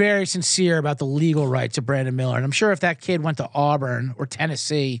fans are very sincere about the legal rights of Brandon Miller. And I'm sure if that kid went to Auburn or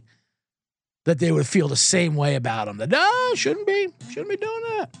Tennessee, that they would feel the same way about him. That, no, shouldn't be doing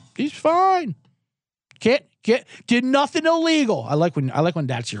that. He's fine. Did nothing illegal. I like when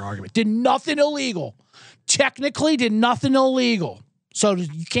that's your argument. Did nothing illegal. Technically did nothing illegal. So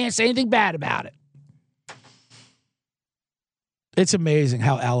you can't say anything bad about it. It's amazing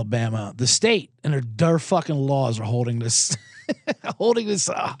how Alabama, the state, and their fucking laws are holding this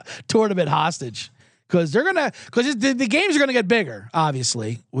tournament hostage because the games are gonna get bigger,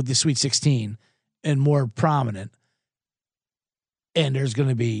 obviously, with the Sweet 16 and more prominent, and they're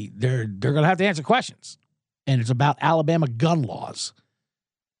gonna have to answer questions, and it's about Alabama gun laws.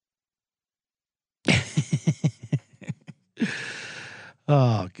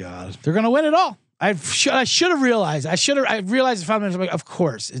 Oh God, they're gonna win it all. I should have realized. I realized 5 minutes. Of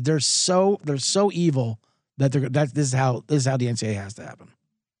course, they're so evil that this is how the NCAA has to happen.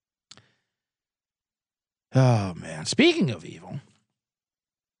 Oh man! Speaking of evil,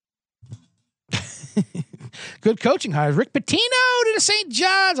 good coaching hires. Rick Pitino to the St.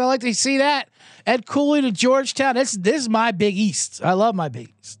 John's. I like to see that. Ed Cooley to Georgetown. This is my Big East. I love my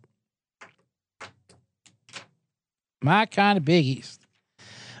Big East. My kind of Big East.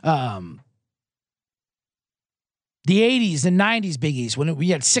 The 80s and 90s Big East when we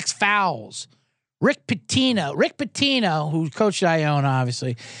had 6 fouls. Rick Pitino, who coached Iona,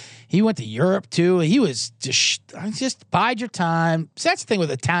 obviously. He went to Europe too. He was just bide your time. So that's the thing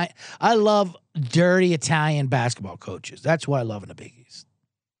with Italian. I love dirty Italian basketball coaches. That's what I love in the Big East.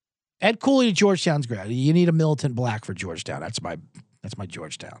 Ed Cooley to Georgetown's great. You need a militant black for Georgetown. That's my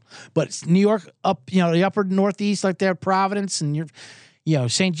Georgetown. But it's New York up, the upper northeast, like there, Providence, and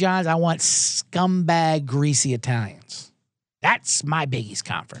St. John's. I want scumbag, greasy Italians. That's my Big East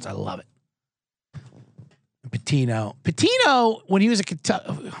conference. I love it. Pitino, when he was at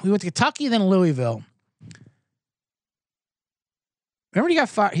Kentucky, we went to Kentucky, then Louisville. Remember he got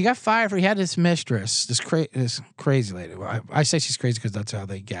fired? He got fired for he had this mistress, this crazy lady. Well, I say she's crazy because that's how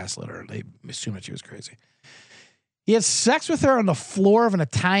they gaslit her. They assumed that she was crazy. He had sex with her on the floor of an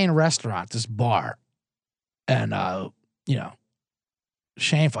Italian restaurant, this bar. And,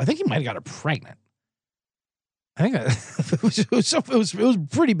 shameful. I think he might have got her pregnant. I think it was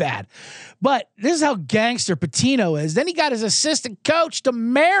pretty bad. But this is how gangster Pitino is. Then he got his assistant coach to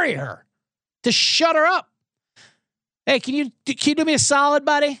marry her, to shut her up. Hey, can you do me a solid,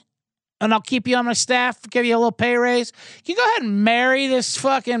 buddy? And I'll keep you on my staff, give you a little pay raise. Can you go ahead and marry this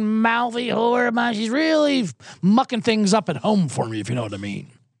fucking mouthy whore of mine? She's really mucking things up at home for me, if you know what I mean.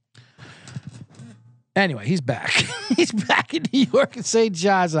 Anyway, he's back. He's back in New York at St.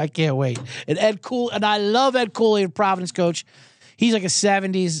 John's. I can't wait. And I love Ed Cooley, the Providence coach. He's like a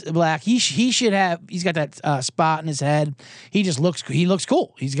 70s black. He's got that spot in his head. He looks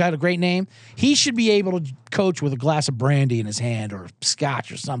cool. He's got a great name. He should be able to coach with a glass of brandy in his hand or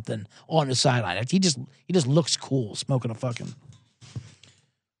scotch or something on the sideline. He just looks cool smoking a fucking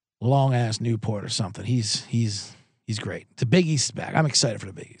long ass Newport or something. He's great. The Big East is back. I'm excited for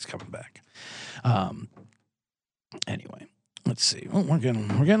the Big East coming back. Anyway, let's see. Oh, we're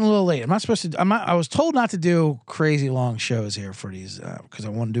getting a little late. I was told not to do crazy long shows here for these because I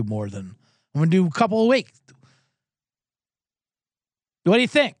want to do I'm going to do a couple a week. What do you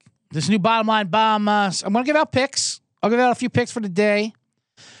think? This new bottom line bomb. I'm going to give out picks. I'll give out a few picks for the day.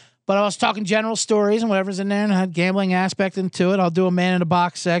 But I was talking general stories and whatever's in there and I had gambling aspect into it. I'll do a man in the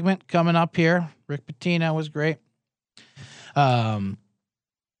box segment coming up here. Rick Pitino was great.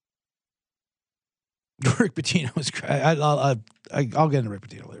 Rick Pitino was great. I'll get into Rick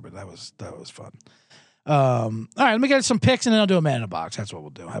Pitino later, but that was fun. All right, let me get some picks and then I'll do a man in a box. That's what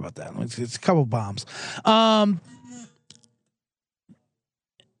we'll do. How about that? It's a couple bombs. I'll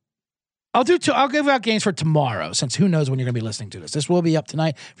give out games for tomorrow, since who knows when you're going to be listening to this. This will be up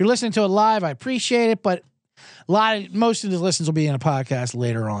tonight. If you're listening to it live, I appreciate it, but most of the listens will be in a podcast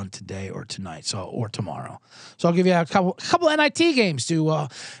later on today or tonight, or tomorrow. So I'll give you a couple NIT games to.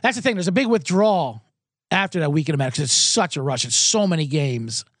 That's the thing. There's a big withdrawal after that weekend of Madness because it's such a rush. It's so many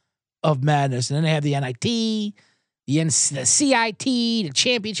games of madness, and then they have the NIT, the CIT, the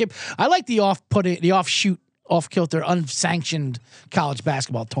championship. I like the offshoot, off-kilter, unsanctioned college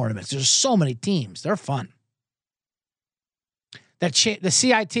basketball tournaments. There's so many teams. They're fun. The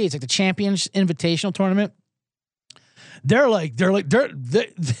CIT, it's like the Champions Invitational Tournament. They're like they're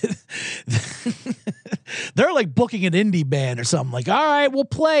booking an indie band or something. Like, all right, we'll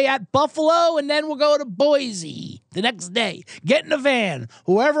play at Buffalo and then we'll go to Boise the next day. Get in a van.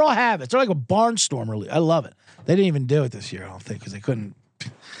 Whoever will have it. They're like a barnstormer. I love it. They didn't even do it this year, I don't think, because they couldn't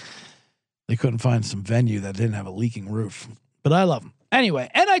find some venue that didn't have a leaking roof. But I love them. Anyway,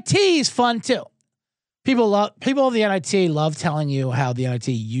 NIT is fun too. People of the NIT love telling you how the NIT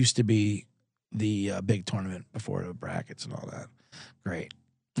used to be the big tournament before the brackets and all that. Great.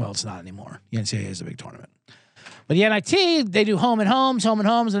 Well, it's not anymore. The NCAA is a big tournament. But the NIT, they do home and homes,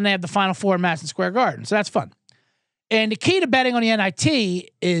 and they have the Final Four in Madison Square Garden. So that's fun. And the key to betting on the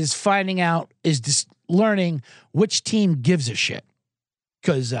NIT is just learning which team gives a shit.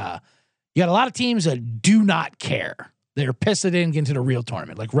 Because you got a lot of teams that do not care. They're pissed they didn't get into the real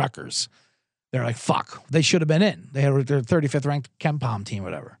tournament, like Rutgers. They're like, fuck, they should have been in. They had their 35th ranked KenPom team,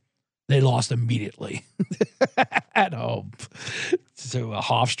 whatever. They lost immediately at home to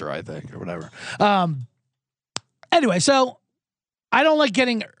Hofstra, I think, or whatever. Anyway, so I don't like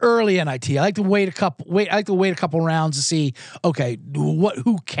getting early NIT. I like to wait a couple rounds to see. Okay,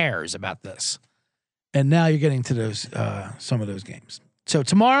 who cares about this? And now you're getting to those some of those games. So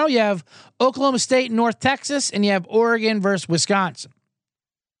tomorrow you have Oklahoma State and North Texas, and you have Oregon versus Wisconsin.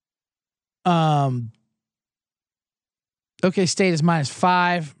 OK State is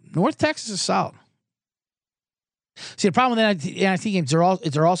 -5. North Texas is solid. See, the problem with NIT games,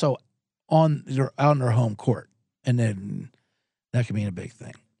 they're also on their home court, and then that can mean a big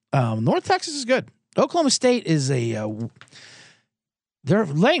thing. North Texas is good. Oklahoma State is they're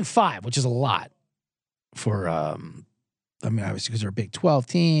laying 5, which is a lot for. Obviously because they're a Big 12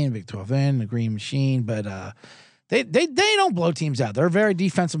 team, Big 12 in the Green Machine, but they don't blow teams out. They're very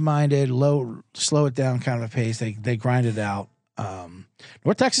defensive minded, slow it down kind of a pace. They grind it out.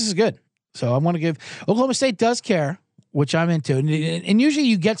 North Texas is good, so I want to give Oklahoma State does care, which I'm into, and usually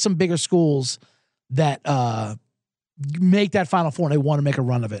you get some bigger schools that make that Final Four and they want to make a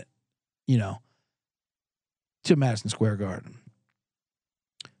run of it, to Madison Square Garden.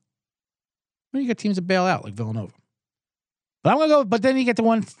 Well, you get teams that bail out like Villanova. But I'm gonna go. But then you get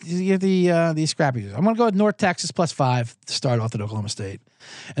the scrappy. I'm gonna go with North Texas +5 to start off at Oklahoma State,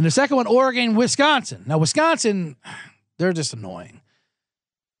 and the second one, Oregon, Wisconsin. Now Wisconsin, they're just annoying,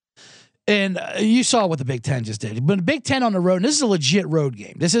 and you saw what the Big Ten just did. But the Big Ten on the road, and this is a legit road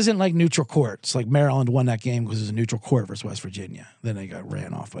game. This isn't like neutral courts. Like Maryland won that game because it was a neutral court versus West Virginia. Then they got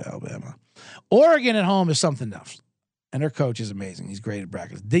ran off by Alabama. Oregon at home is something else. And their coach is amazing. He's great at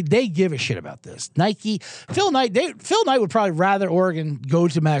brackets. They give a shit about this. Nike, Phil Knight would probably rather Oregon go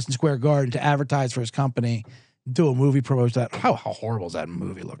to Madison Square Garden to advertise for his company, do a movie promotion. How horrible does that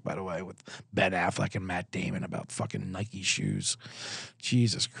movie look, by the way, with Ben Affleck and Matt Damon about fucking Nike shoes.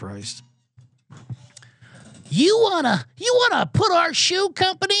 Jesus Christ. You wanna put our shoe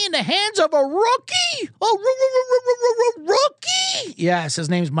company in the hands of a rookie? Rookie? Yes, his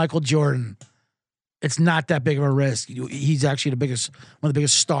name's Michael Jordan. It's not that big of a risk. He's actually one of the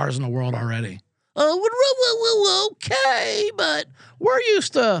biggest stars in the world already. Okay, but we're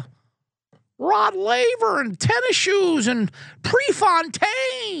used to Rod Laver and tennis shoes and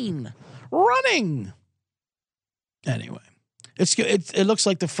Prefontaine running. Anyway, it looks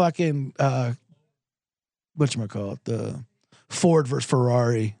like the fucking whatchamacallit, the Ford versus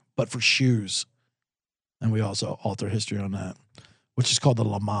Ferrari, but for shoes. And we also alter history on that, which is called the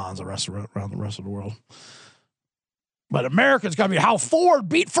Le Mans around the rest of the world. But Americans got to be how Ford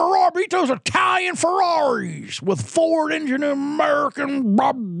beat Ferrari, beat those Italian Ferraris with Ford engine and American.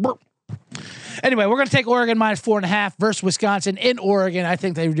 Anyway, we're going to take Oregon -4.5 versus Wisconsin in Oregon. I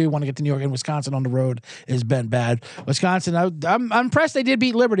think they do want to get to New York, and Wisconsin on the road has been bad. Wisconsin, I'm impressed they did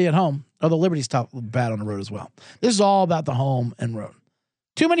beat Liberty at home, although Liberty's tough, bad on the road as well. This is all about the home and road.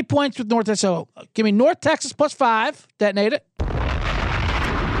 Too many points with North Texas. So give me North Texas +5. Detonate it.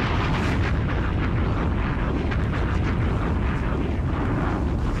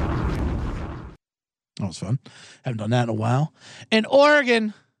 That was fun. Haven't done that in a while. And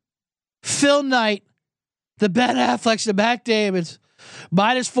Oregon, Phil Knight, the Ben Afflecks, the Matt Damons,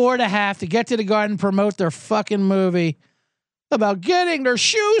 -4.5 to get to the Garden, promote their fucking movie about getting their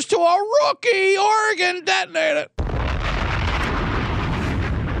shoes to a rookie. Oregon, detonate it.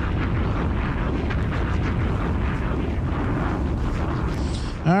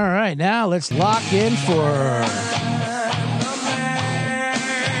 All right, now let's lock in for...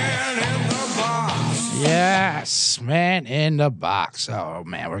 Yes, man in the box. Oh,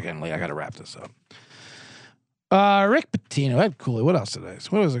 man, we're getting late. I got to wrap this up. Rick Pitino, Ed Cooley. What else today?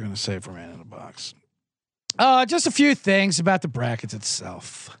 What was I going to say for man in the box? Just a few things about the brackets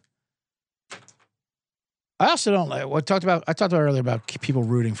itself. I also don't like what I talked about earlier about people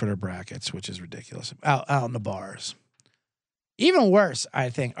rooting for their brackets, which is ridiculous. Out in the bars. Even worse, I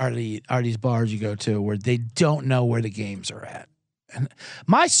think, are these bars you go to where they don't know where the games are at. And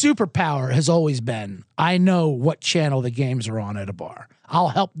my superpower has always been, I know what channel the games are on at a bar. I'll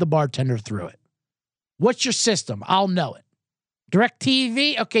help the bartender through it. What's your system? I'll know it.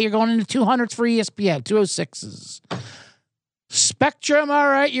 DirecTV? Okay, you're going into 200s for ESPN, 206s. Spectrum, all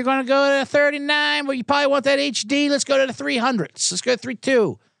right, you're going to go to 39, but you probably want that HD. Let's go to the 300s. Let's go to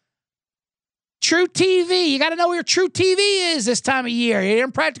 3.2. True TV. You got to know where your True TV is this time of year. You're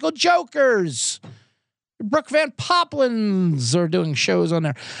Impractical Jokers. Brooke Van Poplin's are doing shows on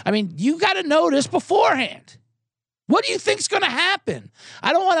there. I mean, you got to know this beforehand. What do you think's going to happen?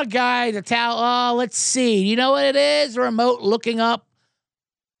 I don't want a guy to tell, let's see. You know what it is? A remote looking up.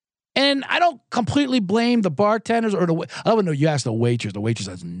 And I don't completely blame the bartenders or I don't know. You ask the waitress. The waitress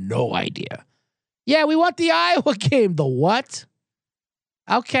has no idea. Yeah, we want the Iowa game. The what?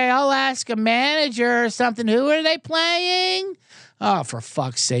 Okay, I'll ask a manager or something. Who are they playing? Oh, for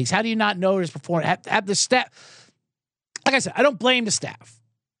fuck's sakes. How do you not notice before? Have the staff. Like I said, I don't blame the staff,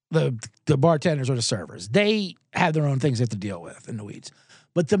 the bartenders or the servers. They have their own things they have to deal with in the weeds.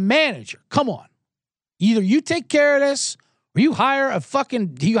 But the manager, come on. Either you take care of this or you hire a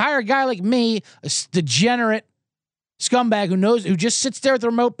guy like me, a degenerate scumbag who just sits there with the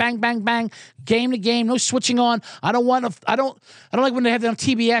remote, bang, bang, bang, game to game, no switching on. I don't like when they have it on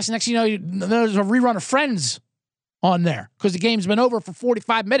TBS. Next thing you know, there's a rerun of Friends on there because the game's been over for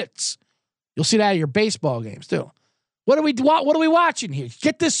 45 minutes. You'll see that at your baseball games too. What are we watching here?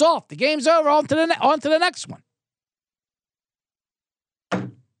 Get this off. The game's over. On to the next one.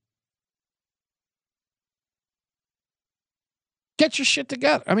 Get your shit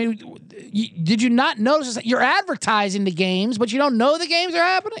together. I mean, did you not notice that you're advertising the games, but you don't know the games are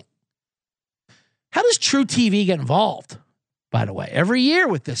happening? How does True TV get involved, by the way, every year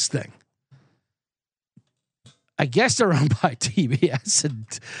with this thing? I guess they're owned by TBS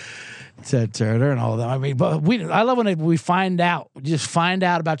and Turner and all that. I mean, but I love when we find out. We just find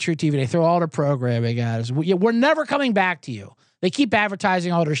out about True TV. They throw all their programming at us. We're never coming back to you. They keep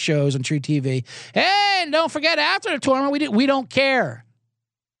advertising all their shows on True TV. Hey, and don't forget, after the tournament, we don't care.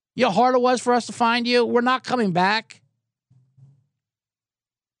 You know how hard it was for us to find you? We're not coming back.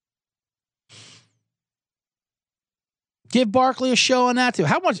 Give Barkley a show on that, too.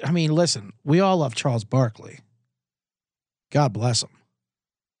 How much? I mean, listen, we all love Charles Barkley. God bless him.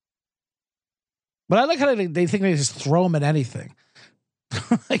 But I like how they think they just throw him at anything.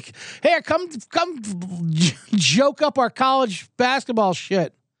 Like, hey, come joke up our college basketball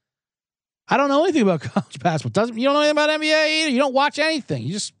shit. I don't know anything about college basketball. You don't know anything about NBA either. You don't watch anything.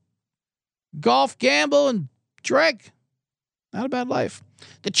 You just golf, gamble, and drink. Not a bad life.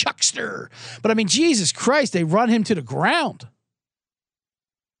 The Chuckster. But I mean, Jesus Christ, they run him to the ground.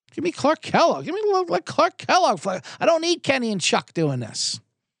 Give me Clark Kellogg. Give me like Clark Kellogg. I don't need Kenny and Chuck doing this.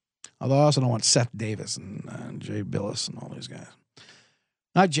 Although I also don't want Seth Davis and Jay Billis and all these guys.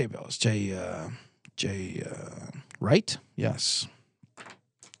 Not Jay Billis. Jay Wright. Yes.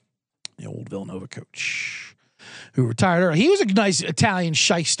 The old Villanova coach who retired early. He was a nice Italian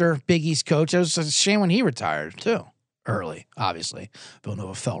shyster, Big East coach. It was a shame when he retired, too. Early, obviously.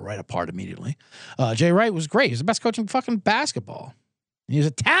 Villanova fell right apart immediately. Jay Wright was great. He was the best coach in fucking basketball. He was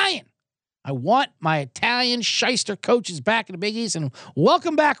Italian. I want my Italian shyster coaches back in the Big East, and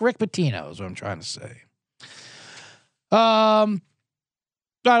welcome back Rick Pitino is what I'm trying to say. All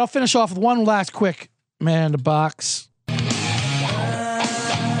right, I'll finish off with one last quick man in the box.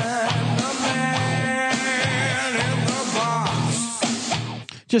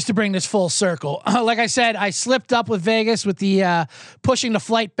 Just to bring this full circle. Like I said, I slipped up with Vegas with the pushing the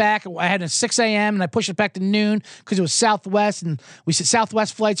flight back. I had a 6 a.m. and I pushed it back to noon because it was Southwest, and we said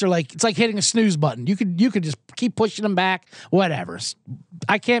Southwest flights are like, it's like hitting a snooze button. You could just keep pushing them back, whatever.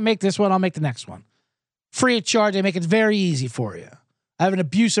 I can't make this one. I'll make the next one. Free of charge. They make it very easy for you. I have an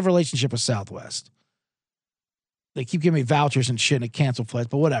abusive relationship with Southwest. They keep giving me vouchers and shit and cancel flights,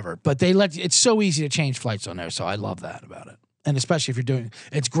 but whatever. But it's so easy to change flights on there, so I love that about it. And especially if you're doing,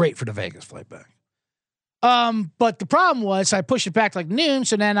 it's great for the Vegas flight back. But the problem was I pushed it back to like noon.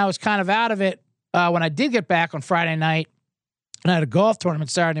 So then I was kind of out of it when I did get back on Friday night, and I had a golf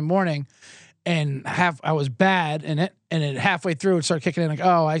tournament Saturday morning, and I was bad in it. And then halfway through it started kicking in like,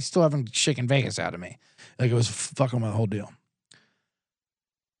 oh, I still haven't shaken Vegas out of me. Like it was fucking my whole deal.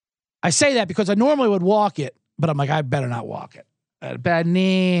 I say that because I normally would walk it, but I'm like, I better not walk it. I had a bad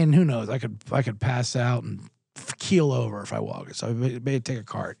knee, and who knows? I could pass out and keel over if I walk it. So I made it take a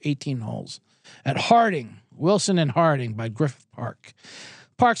cart, 18 holes at Harding, Wilson and Harding by Griffith Park.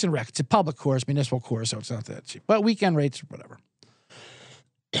 Parks and Rec. It's a public course, municipal course, so it's not that cheap. But weekend rates, whatever.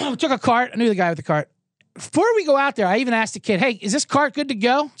 Took a cart. I knew the guy with the cart. Before we go out there, I even asked the kid, hey, is this cart good to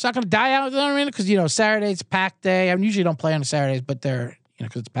go? It's not going to die out, you know what I mean? Because, Saturday's a packed day. I usually don't play on the Saturdays, but they're,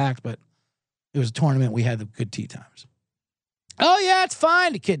 because it's packed, but it was a tournament. We had the good tee times. Oh, yeah, it's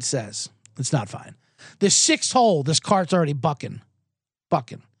fine, the kid says. It's not fine. The 6th hole, this cart's already bucking.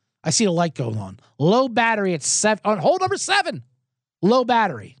 I see the light going on. Low battery at 7. On hole number 7. Low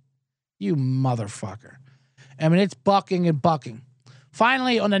battery. You motherfucker. I mean, it's bucking and bucking.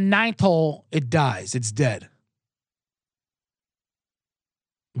 Finally, on the 9th hole, it dies. It's dead.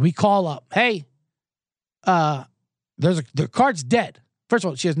 We call up. Hey, the cart's dead. First of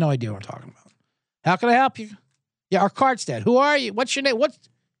all, she has no idea what I'm talking about. How can I help you? Yeah, our cart's dead. Who are you? What's your name?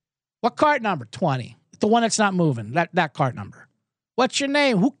 What cart number? 20. The one that's not moving. That cart number. What's your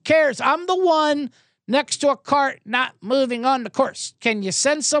name? Who cares? I'm the one next to a cart not moving on the course. Can you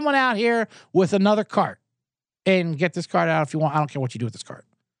send someone out here with another cart and get this cart out if you want? I don't care what you do with this cart.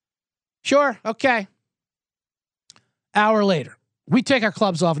 Sure. Okay. Hour later, we take our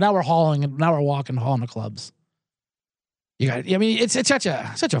clubs off. Now we're hauling and now we're walking, hauling the clubs. It's such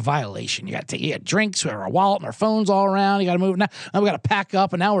a violation. You got drinks, we have our wallet and our phones all around. You got to move. Now we got to pack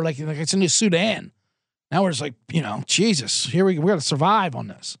up, and now we're like it's a new Sudan. Now we're just like, Jesus, we're going to survive on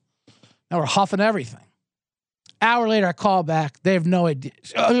this. Now we're huffing everything. Hour later, I call back. They have no idea.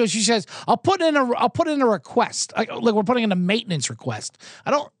 She says, "I'll put in a request. Look, we're putting in a maintenance request.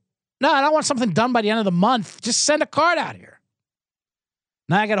 I don't want something done by the end of the month. Just send a card out here."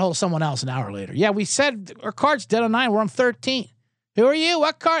 Now I got a hold of someone else an hour later. Yeah, we said our card's dead on 9. We're on 13. Who are you?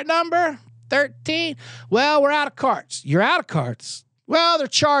 What card number? 13. Well, we're out of cards. You're out of cards. Well, they're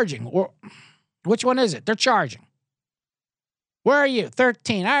charging. Or which one is it? They're charging. Where are you?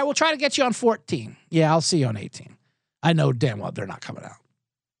 13. All right, we'll try to get you on 14. Yeah, I'll see you on 18. I know damn well they're not coming out.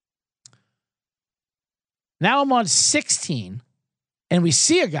 Now I'm on 16, and we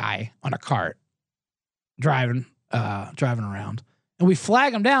see a guy on a cart driving around, and we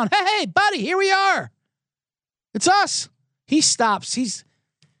flag him down. Hey, buddy, here we are. It's us. He stops.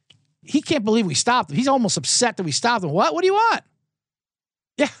 He can't believe we stopped him. He's almost upset that we stopped him. What? What do you want?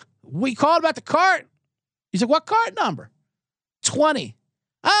 Yeah, we called about the cart. He's like, what cart number? 20.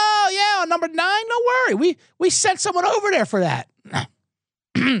 Oh, yeah, on number 9? No worry. We sent someone over there for that.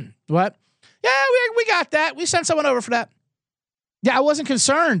 What? Yeah, we got that. We sent someone over for that. Yeah, I wasn't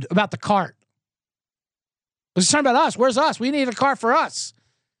concerned about the cart. I was concerned about us. Where's us? We need a cart for us.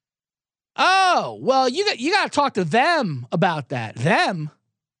 Oh, well, you got to talk to them about that. Them?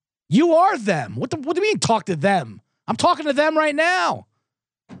 You are them. What do you mean talk to them? I'm talking to them right now.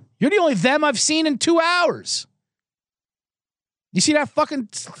 You're the only them I've seen in 2 hours. You see that fucking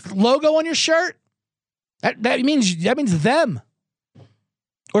logo on your shirt? That means them.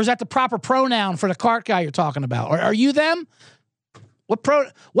 Or is that the proper pronoun for the cart guy you're talking about? Or are you them? What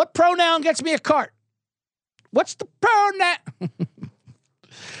pronoun gets me a cart? What's the pronoun?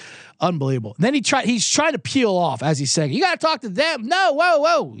 Unbelievable. Then he's trying to peel off as he's saying, you got to talk to them. No,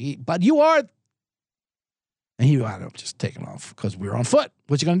 whoa. But you are. And he wound up just taking off because we were on foot.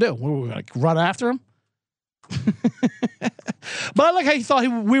 What you going to do? We're going to run after him? But I like how he thought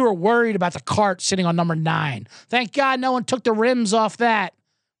we were worried about the cart sitting on number 9. Thank God no one took the rims off that.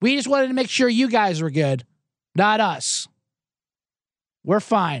 We just wanted to make sure you guys were good, not us. We're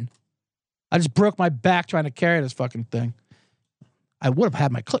fine. I just broke my back trying to carry this fucking thing. I would have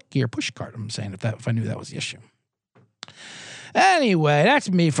had my click gear push cart, I'm saying, if I knew that was the issue. Anyway,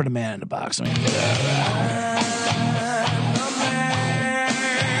 that's me for the man in the box.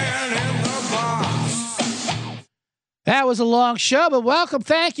 That was a long show, but welcome.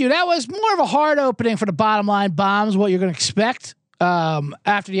 Thank you. That was more of a hard opening for the Bottom Line Bombs, what you're going to expect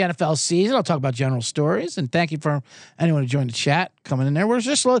after the NFL season. I'll talk about general stories, and thank you for anyone who joined the chat coming in there. We're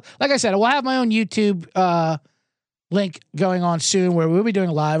just, like I said, we'll have my own YouTube link going on soon where we'll be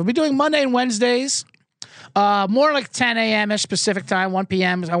doing live. We'll be doing Monday and Wednesdays, more like 10 a.m.-ish Pacific time, 1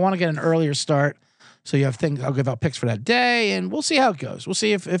 p.m. I want to get an earlier start. So you have things. I'll give out picks for that day, and we'll see how it goes. We'll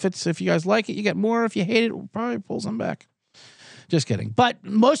see if you guys like it, you get more. If you hate it, we'll probably pull some back. Just kidding. But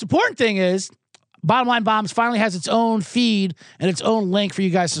most important thing is, Bottom Line Bombs finally has its own feed and its own link for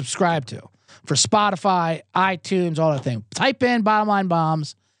you guys to subscribe to for Spotify, iTunes, all that thing. Type in Bottom Line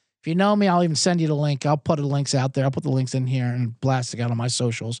Bombs. If you know me, I'll even send you the link. I'll put the links out there. I'll put the links in here and blast it out on my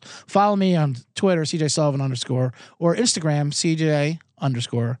socials. Follow me on Twitter, CJ Sullivan _ or Instagram, CJ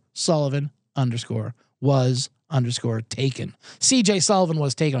 _Sullivan _ was _ taken. CJ Sullivan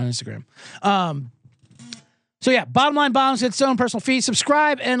was taken on Instagram. So yeah, Bottom Line Bombs, its own personal feed.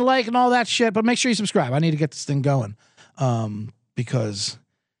 Subscribe and like and all that shit, but make sure you subscribe. I need to get this thing going, because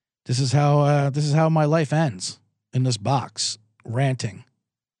this is how my life ends in this box, ranting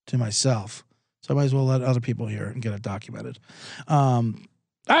to myself. So I might as well let other people hear it and get it documented. All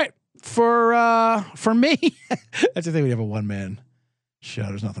right, for me, that's the thing. We have a one-man show.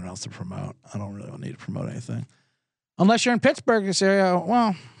 There's nothing else to promote. I don't really need to promote anything. Unless you're in Pittsburgh, this area.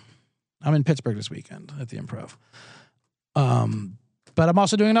 Well, I'm in Pittsburgh this weekend at the Improv. But I'm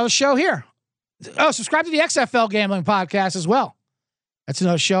also doing another show here. Oh, subscribe to the XFL Gambling Podcast as well. That's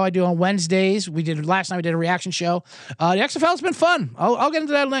another show I do on Wednesdays. Last night we did a reaction show. The XFL has been fun. I'll get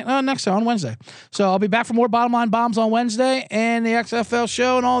into that next time on Wednesday. So I'll be back for more Bottom Line Bombs on Wednesday and the XFL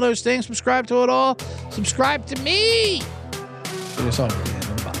show and all those things. Subscribe to it all. Subscribe to me. See you all in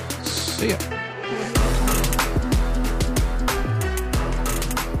the box. See ya.